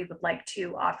we would like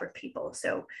to offer people.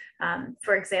 So,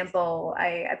 for example,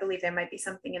 I believe there might be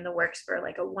something in the works for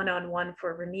like a one-on-one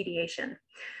for remediation.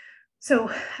 So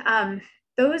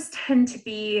those tend to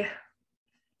be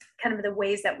kind of the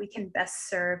ways that we can best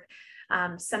serve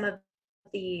some of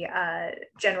the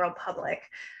general public.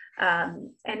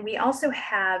 And we also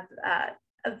have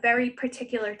a very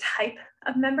particular type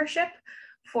of membership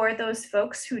for those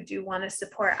folks who do want to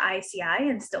support ICI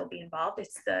and still be involved.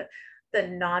 It's the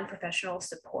non-professional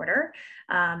supporter.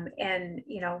 And,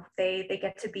 you know, they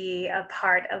get to be a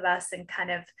part of us and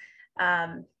kind of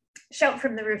shout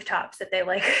from the rooftops that they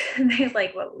like, they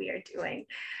like what we are doing.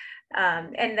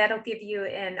 And that'll give you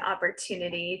an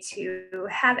opportunity to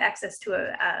have access to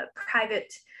a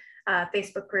private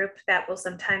Facebook group that will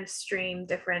sometimes stream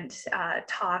different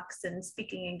talks and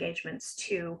speaking engagements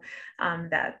to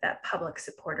that public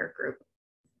supporter group.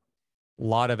 A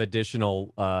lot of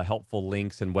additional helpful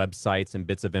links and websites and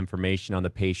bits of information on the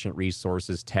patient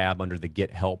resources tab under the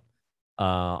Get Help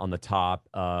on the top.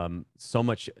 So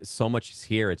much is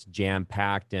here. It's jam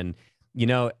packed. And, you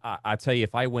know, I'll tell you,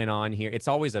 if I went on here, it's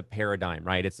always a paradigm,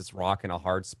 right? It's this rock and a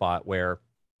hard spot where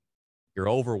you're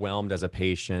overwhelmed as a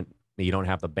patient. You don't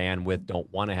have the bandwidth,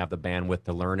 don't want to have the bandwidth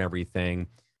to learn everything,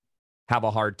 have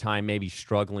a hard time maybe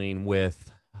struggling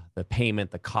with the payment,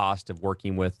 the cost of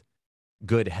working with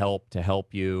good help to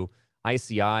help you.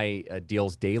 ICI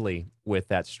deals daily with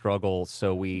that struggle.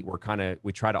 So we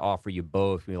try to offer you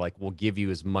both. We'll give you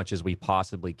as much as we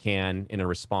possibly can in a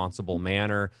responsible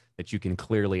manner that you can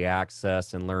clearly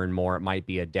access and learn more. It might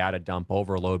be a data dump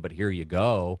overload, but here you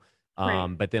go. Right.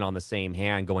 But then on the same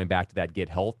hand, going back to that Get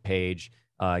Health page,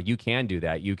 you can do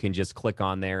that. You can just click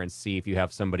on there and see if you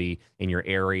have somebody in your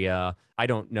area. I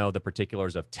don't know the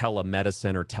particulars of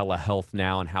telemedicine or telehealth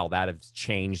now and how that has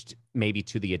changed maybe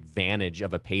to the advantage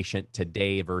of a patient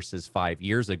today versus 5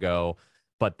 years ago,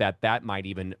 but that might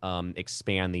even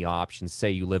expand the options. Say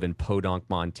you live in Podunk,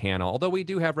 Montana, although we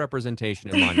do have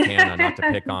representation in Montana, not to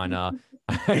pick on,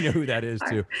 I know who that is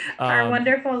too. Our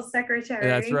wonderful secretary.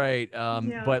 That's right.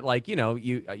 Yeah. But like, you know,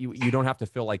 you don't have to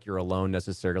feel like you're alone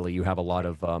necessarily. You have a lot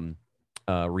of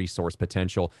resource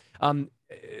potential.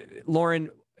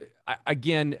 Lauren,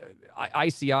 again,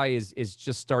 ICI is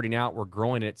just starting out. We're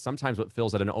growing it. Sometimes what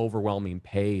feels at an overwhelming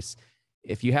pace.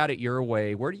 If you had it your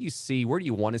way, where do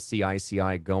you want to see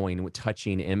ICI going,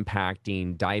 touching,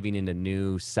 impacting, diving into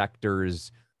new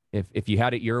sectors? If you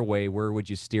had it your way, where would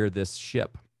you steer this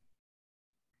ship?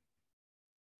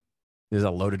 This is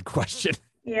a loaded question.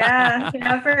 Yeah,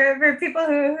 for people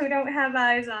who don't have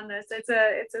eyes on this, it's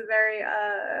a very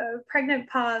pregnant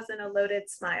pause and a loaded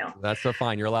smile. That's so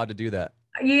fine. You're allowed to do that.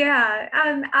 Yeah,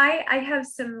 I have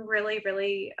some really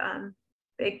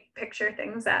big picture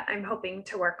things that I'm hoping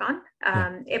to work on.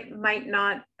 It might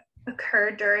not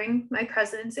occur during my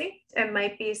presidency. It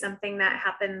might be something that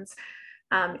happens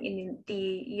in the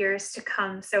years to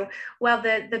come. So while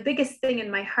the biggest thing in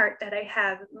my heart that I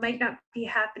have might not be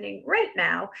happening right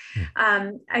now,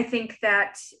 I think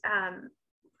that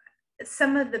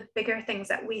some of the bigger things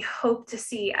that we hope to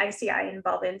see ICI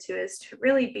involved into is to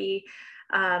really be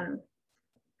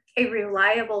a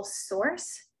reliable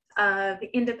source of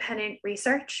independent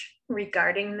research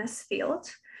regarding this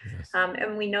field. Yes.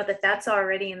 And we know that that's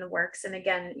already in the works. And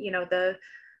again, you know, the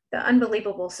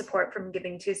unbelievable support from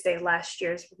Giving Tuesday last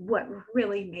year is what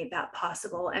really made that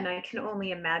possible. And I can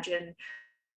only imagine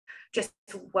just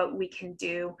what we can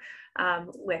do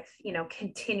with, you know,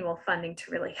 continual funding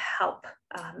to really help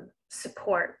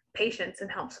support patients and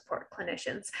help support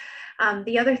clinicians.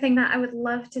 The other thing that I would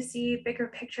love to see, bigger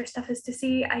picture stuff, is to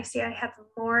see ICI have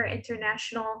more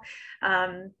international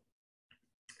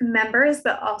members,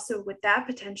 but also with that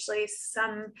potentially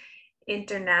some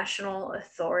international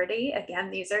authority.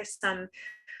 Again, these are some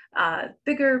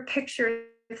bigger picture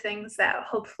things that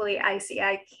hopefully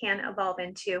ICI can evolve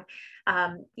into.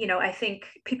 You know, I think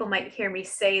people might hear me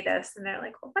say this and they're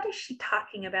like, well, what is she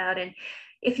talking about? And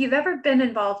if you've ever been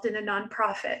involved in a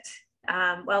nonprofit,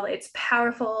 well, it's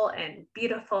powerful and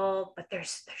beautiful, but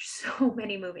there's so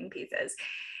many moving pieces.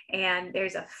 And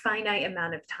there's a finite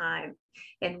amount of time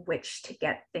in which to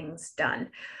get things done.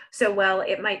 So while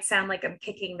it might sound like I'm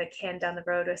kicking the can down the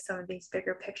road with some of these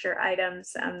bigger picture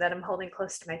items that I'm holding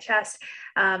close to my chest,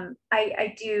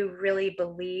 I do really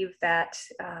believe that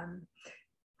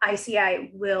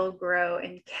ICI will grow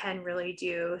and can really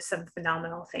do some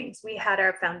phenomenal things. We had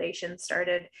our foundation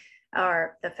started,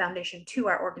 or the foundation to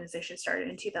our organization started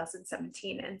in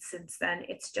 2017. And since then,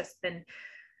 it's just been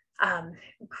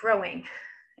growing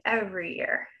every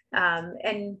year.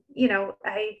 And, you know,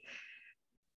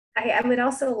 I would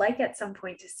also like at some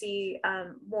point to see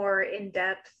more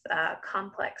in-depth,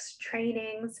 complex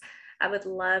trainings. I would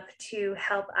love to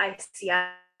help ICI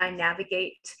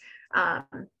navigate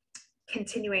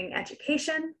continuing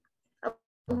education a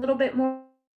little bit more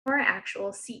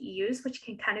actual CEUs, which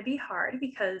can kind of be hard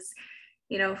because,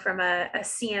 you know, from a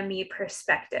CME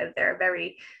perspective, there are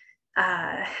very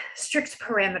strict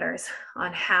parameters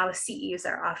on how CEUs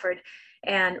are offered.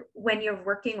 And when you're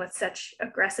working with such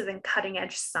aggressive and cutting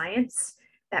edge science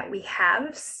that we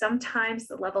have, sometimes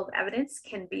the level of evidence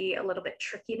can be a little bit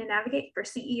tricky to navigate for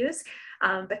CEUs,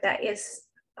 but that is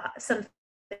something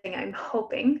I'm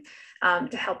hoping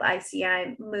to help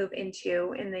ICI move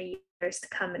into in the years to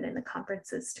come and in the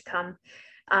conferences to come.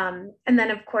 And then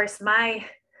of course, my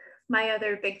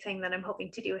other big thing that I'm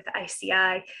hoping to do with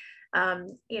ICI,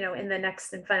 you know, in the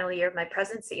next and final year of my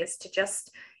presidency is to just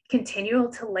continue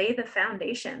to lay the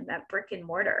foundation, that brick and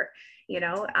mortar. You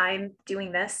know, I'm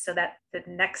doing this so that the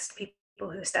next people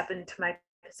who step into my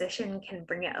position can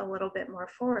bring it a little bit more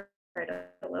forward, a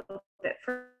little bit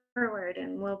forward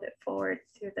and a little bit forward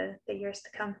through the years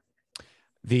to come.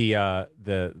 The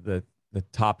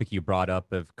topic you brought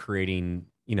up of creating,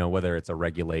 you know, whether it's a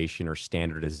regulation or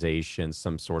standardization,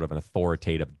 some sort of an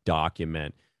authoritative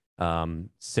document,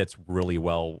 sits really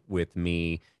well with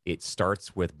me. It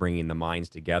starts with bringing the minds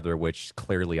together, which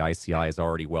clearly ICI is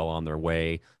already well on their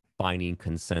way, finding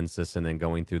consensus and then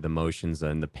going through the motions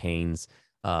and the pains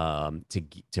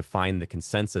to find the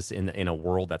consensus in a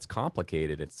world that's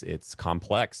complicated. It's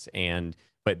complex,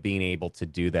 but being able to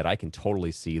do that, I can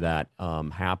totally see that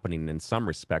happening in some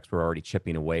respects. We're already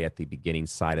chipping away at the beginning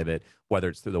side of it, whether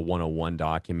it's through the 101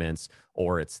 documents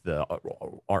or it's the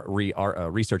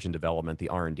research and development, the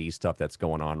R&D stuff that's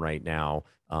going on right now.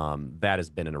 That has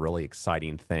been a really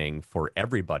exciting thing for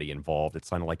everybody involved. It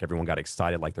sounded like everyone got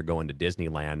excited like they're going to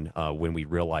Disneyland when we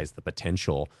realized the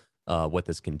potential, what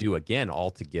this can do, again,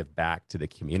 all to give back to the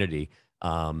community.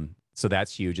 So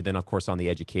that's huge. And then, of course, on the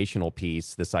educational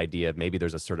piece, this idea of maybe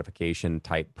there's a certification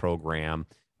type program,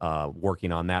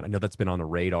 working on that. I know that's been on the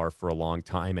radar for a long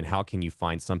time. And how can you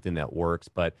find something that works?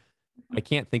 But I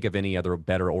can't think of any other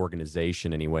better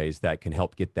organization, anyways, that can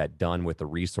help get that done with the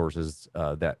resources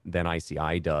than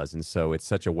ICI does. And so it's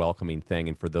such a welcoming thing.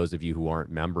 And for those of you who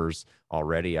aren't members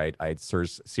already, I'd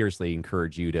seriously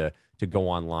encourage you to go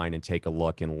online and take a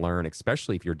look and learn,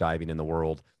 especially if you're diving in the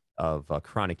world of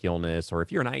chronic illness, or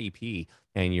if you're an IEP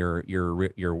and you're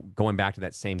going back to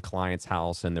that same client's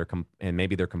house and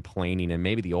maybe they're complaining, and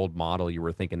maybe the old model you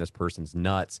were thinking this person's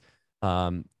nuts,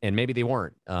 and maybe they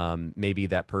weren't. Maybe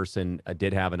that person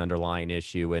did have an underlying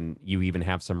issue, and you even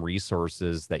have some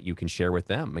resources that you can share with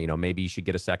them. You know, maybe you should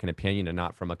get a second opinion and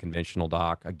not from a conventional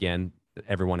doc. Again,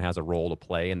 everyone has a role to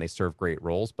play and they serve great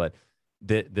roles, but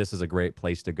this is a great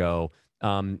place to go.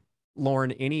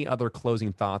 Lauren, any other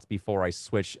closing thoughts before I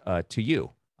switch to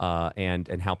you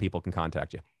and how people can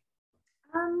contact you?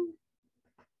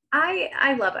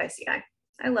 I love ICI.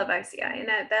 I love ICI, and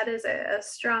that is a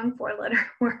strong 4-letter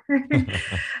word.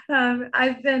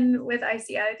 I've been with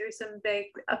ICI through some big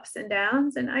ups and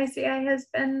downs, and ICI has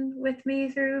been with me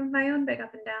through my own big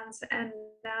up and downs. And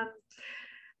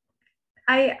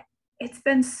it's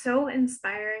been so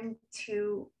inspiring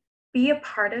to be a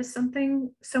part of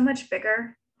something so much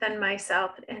bigger than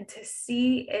myself, and to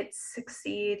see it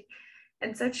succeed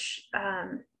in such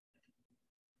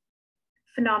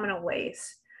phenomenal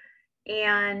ways.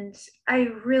 And I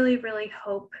really, really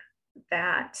hope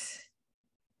that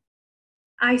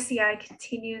ICI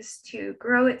continues to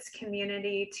grow its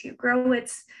community, to grow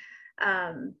its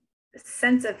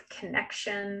sense of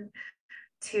connection,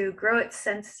 to grow its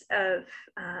sense of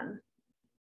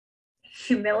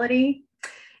humility,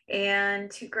 and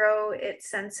to grow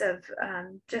its sense of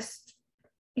just,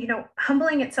 you know,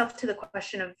 humbling itself to the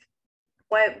question of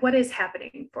what is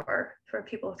happening for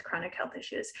people with chronic health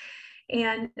issues.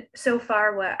 And so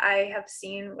far, what I have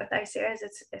seen with ICI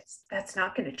is that's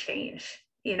not going to change.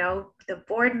 You know, the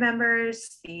board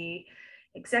members, the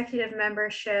executive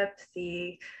membership,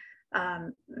 the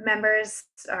members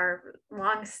are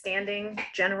long-standing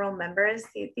general members.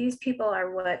 These people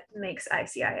are what makes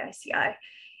ICI ICI.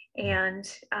 And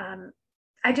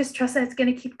I just trust that it's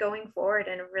going to keep going forward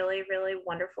in a really, really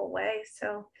wonderful way.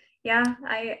 So yeah,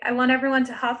 I want everyone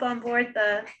to hop on board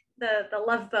the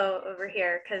love boat over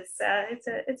here, because it's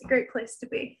a great place to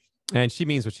be. And she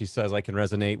means what she says. I can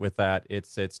resonate with that.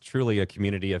 It's truly a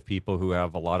community of people who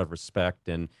have a lot of respect,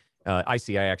 and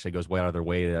ICI actually goes way out of their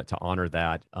way to honor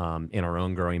that in our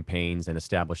own growing pains and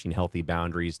establishing healthy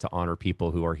boundaries to honor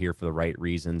people who are here for the right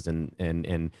reasons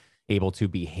and able to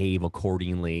behave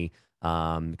accordingly,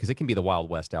 because it can be the Wild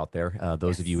West out there.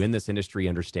 Those of you Yes. in this industry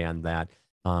understand that.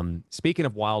 Speaking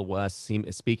of Wild West,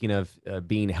 speaking of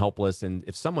being helpless, and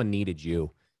if someone needed you,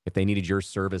 if they needed your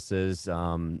services,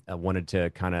 wanted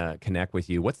to kind of connect with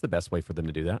you, what's the best way for them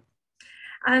to do that?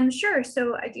 Sure.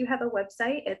 So I do have a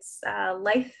website. It's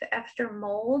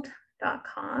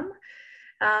lifeaftermold.com.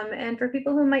 And for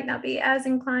people who might not be as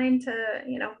inclined to,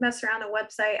 mess around a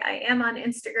website, I am on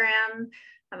Instagram.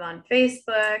 I'm on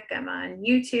Facebook. I'm on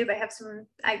YouTube. I have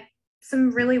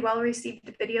some really well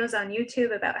received videos on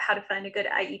YouTube about how to find a good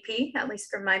IEP, at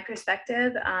least from my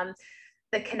perspective.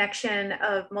 The connection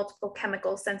of multiple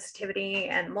chemical sensitivity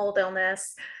and mold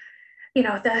illness,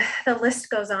 the list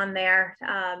goes on there.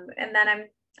 And then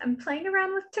I'm playing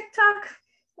around with TikTok.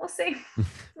 We'll see.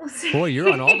 We'll see. Boy,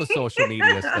 you're on all the social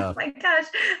media Oh stuff. my gosh,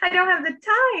 I don't have the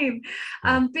time.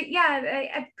 Yeah. But yeah,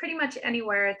 I pretty much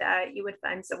anywhere that you would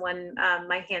find someone,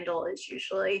 my handle is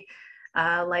usually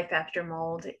Life After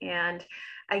Mold. And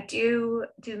I do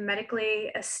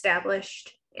medically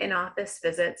established in-office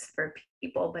visits for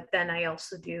people, but then I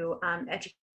also do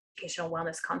educational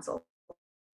wellness consults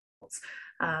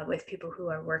with people who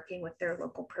are working with their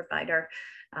local provider.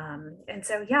 And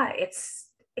so, yeah, it's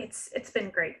been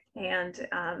great, and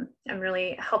I'm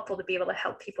really helpful to be able to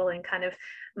help people in kind of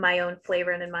my own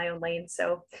flavor and in my own lane.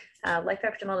 So Life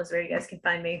After Mold is where you guys can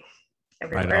find me,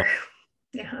 Right everywhere. on.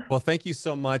 Yeah. Well, thank you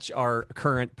so much, our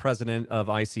current president of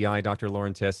ICI, Dr.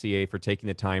 Lauren Tessier, for taking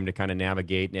the time to kind of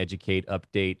navigate and educate,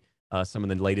 update some of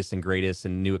the latest and greatest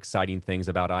and new exciting things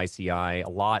about ICI. A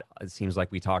lot, it seems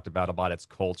like we talked about its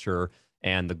culture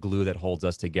and the glue that holds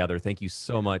us together. Thank you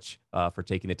so much for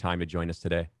taking the time to join us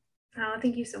today. Oh,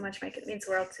 thank you so much, Mike. It means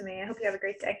the world to me. I hope you have a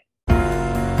great day.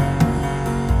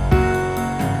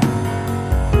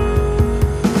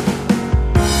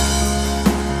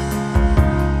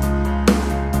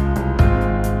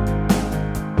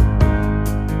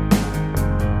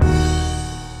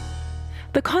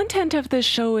 The content of this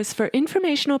show is for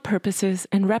informational purposes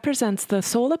and represents the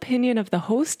sole opinion of the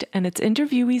host and its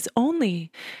interviewees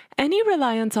only. Any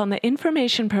reliance on the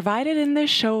information provided in this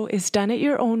show is done at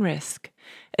your own risk.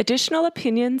 Additional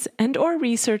opinions and/or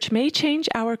research may change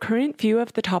our current view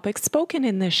of the topics spoken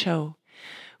in this show.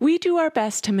 We do our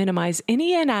best to minimize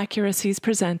any inaccuracies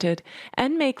presented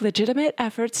and make legitimate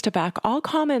efforts to back all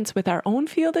comments with our own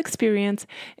field experience,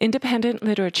 independent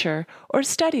literature, or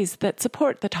studies that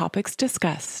support the topics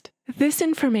discussed. This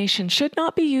information should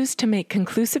not be used to make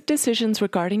conclusive decisions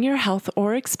regarding your health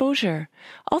or exposure.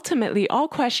 Ultimately, all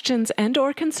questions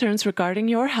and/or concerns regarding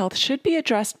your health should be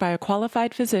addressed by a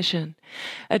qualified physician.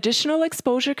 Additional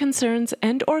exposure concerns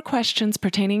and/or questions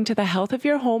pertaining to the health of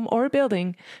your home or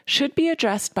building should be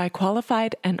addressed by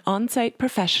qualified and on-site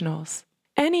professionals.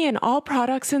 Any and all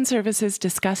products and services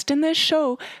discussed in this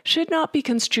show should not be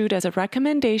construed as a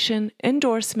recommendation,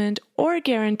 endorsement, or a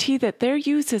guarantee that their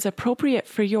use is appropriate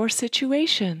for your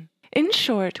situation. In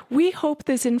short, we hope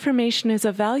this information is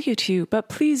of value to you, but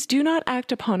please do not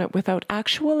act upon it without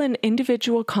actual and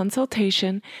individual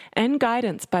consultation and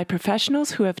guidance by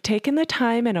professionals who have taken the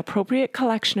time and appropriate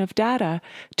collection of data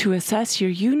to assess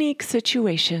your unique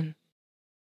situation.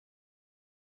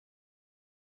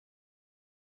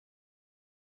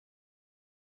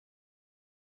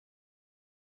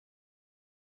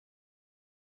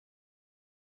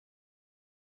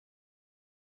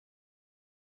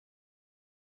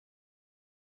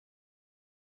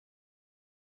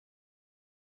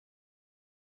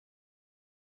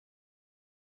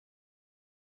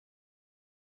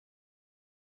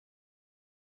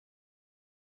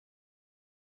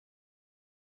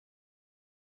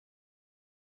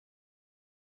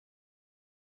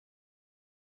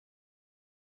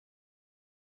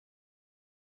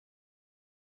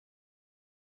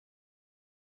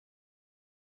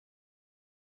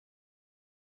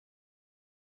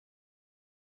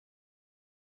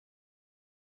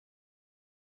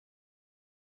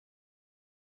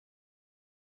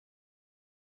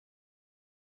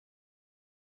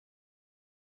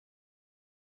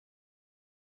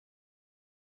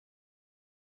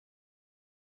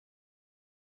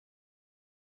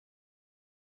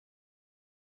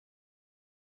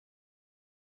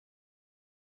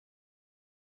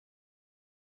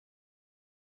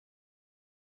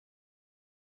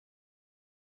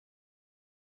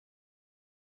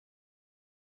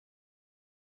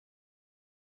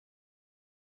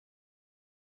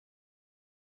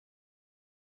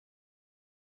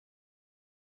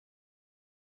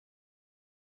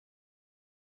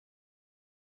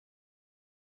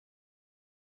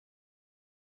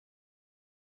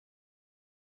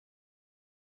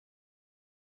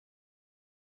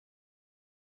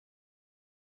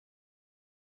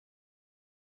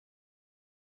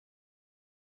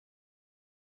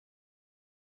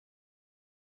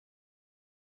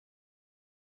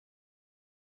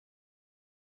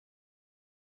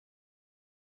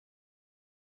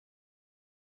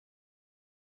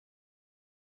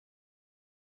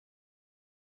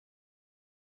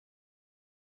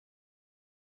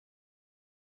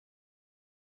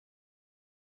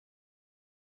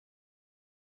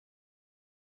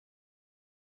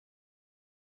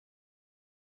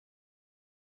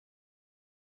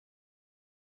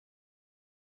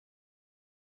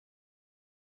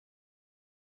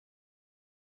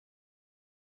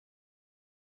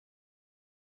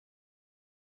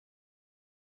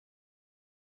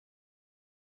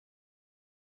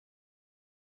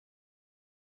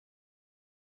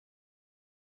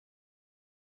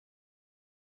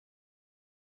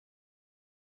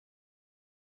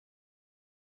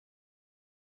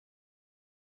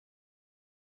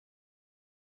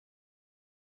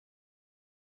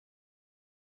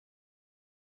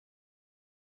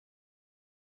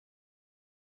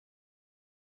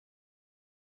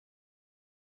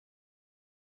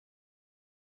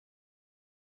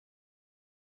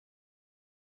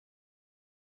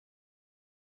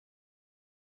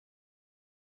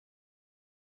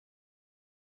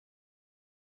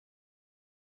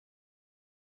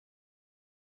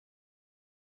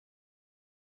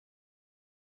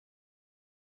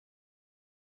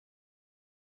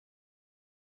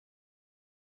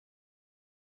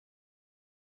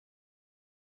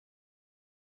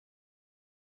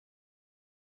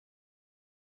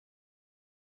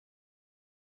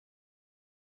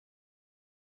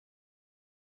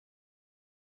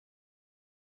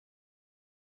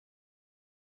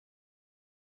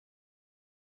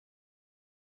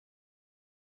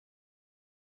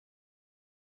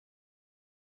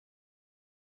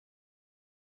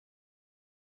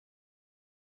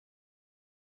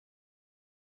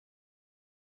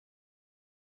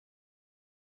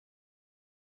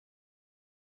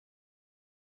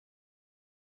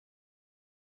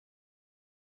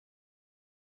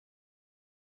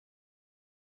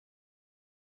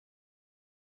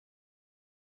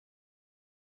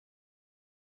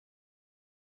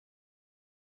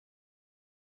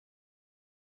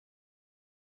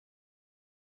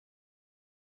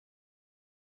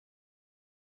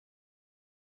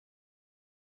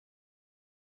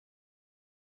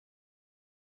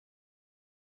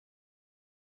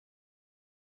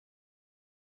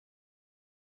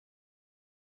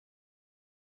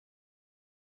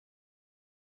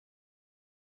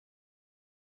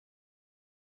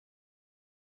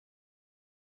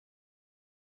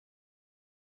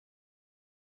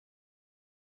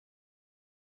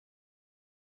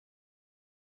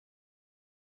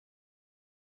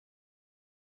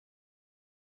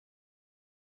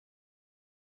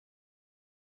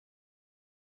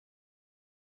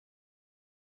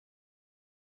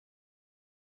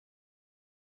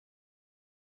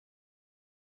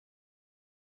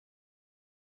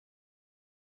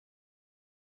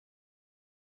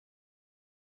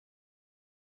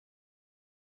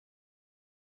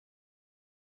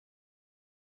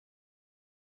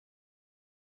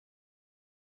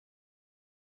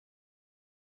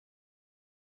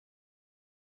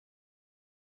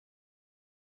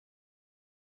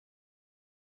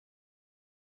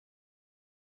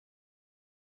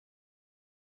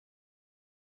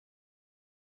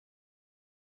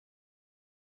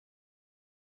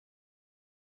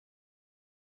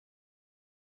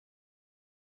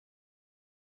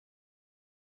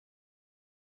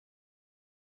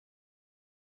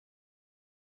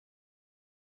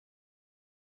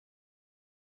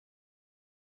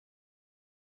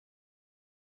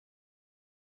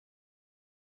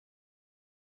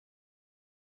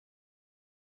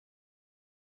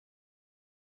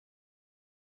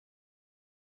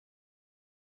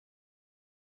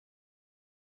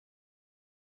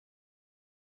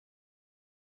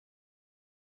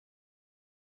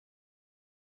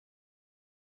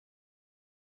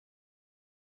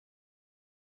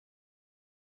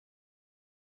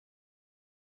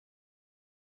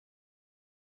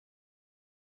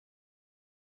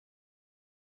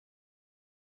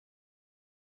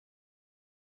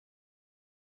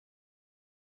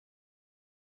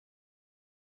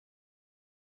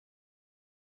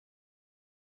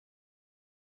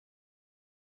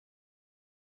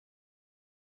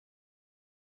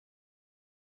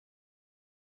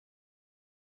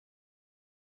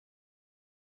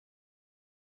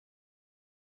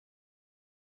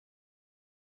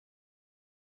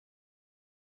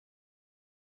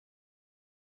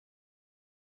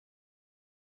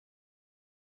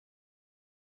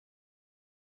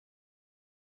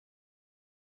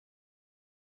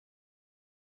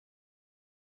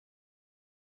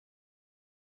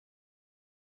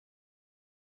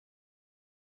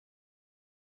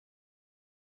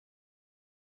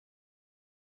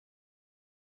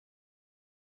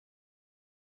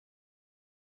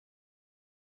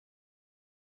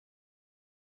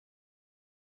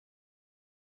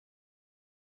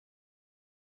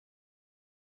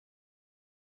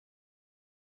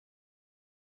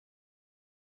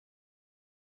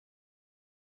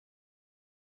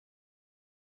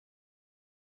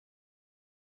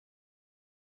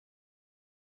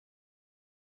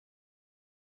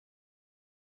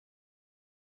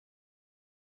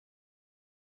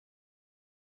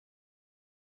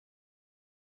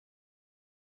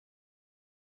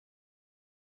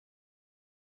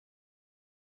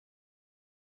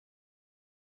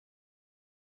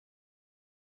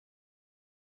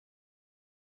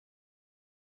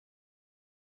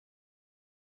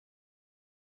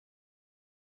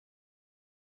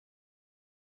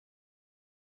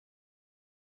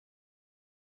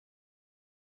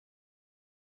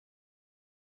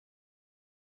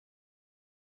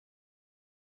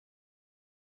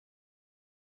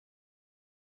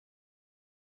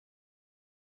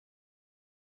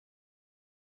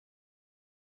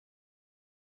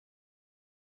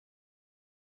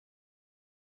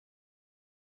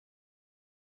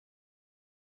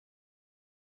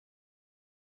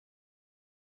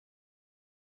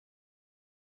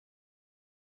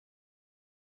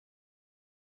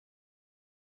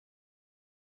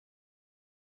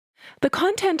 The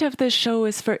content of this show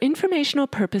is for informational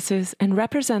purposes and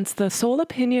represents the sole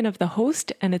opinion of the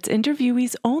host and its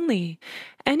interviewees only.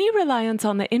 Any reliance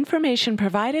on the information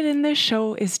provided in this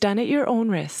show is done at your own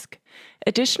risk.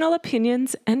 Additional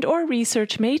opinions and/or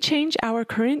research may change our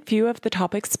current view of the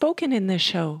topics spoken in this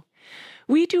show.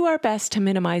 We do our best to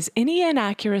minimize any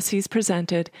inaccuracies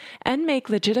presented and make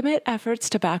legitimate efforts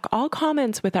to back all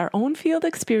comments with our own field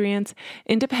experience,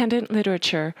 independent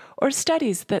literature, or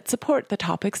studies that support the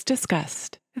topics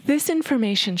discussed. This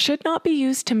information should not be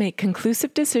used to make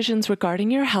conclusive decisions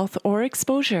regarding your health or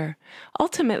exposure.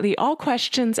 Ultimately, all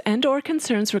questions and/or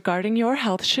concerns regarding your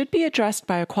health should be addressed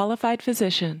by a qualified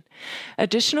physician.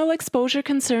 Additional exposure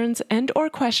concerns and/or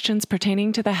questions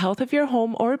pertaining to the health of your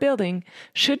home or building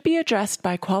should be addressed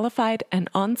by qualified and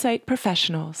on-site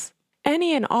professionals.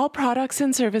 Any and all products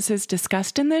and services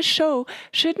discussed in this show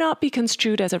should not be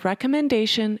construed as a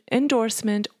recommendation,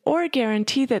 endorsement, or a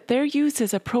guarantee that their use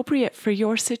is appropriate for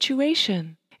your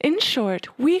situation. In short,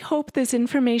 we hope this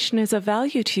information is of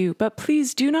value to you, but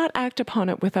please do not act upon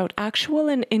it without actual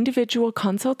and individual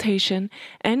consultation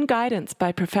and guidance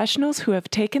by professionals who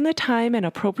have taken the time and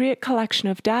appropriate collection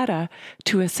of data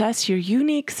to assess your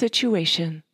unique situation.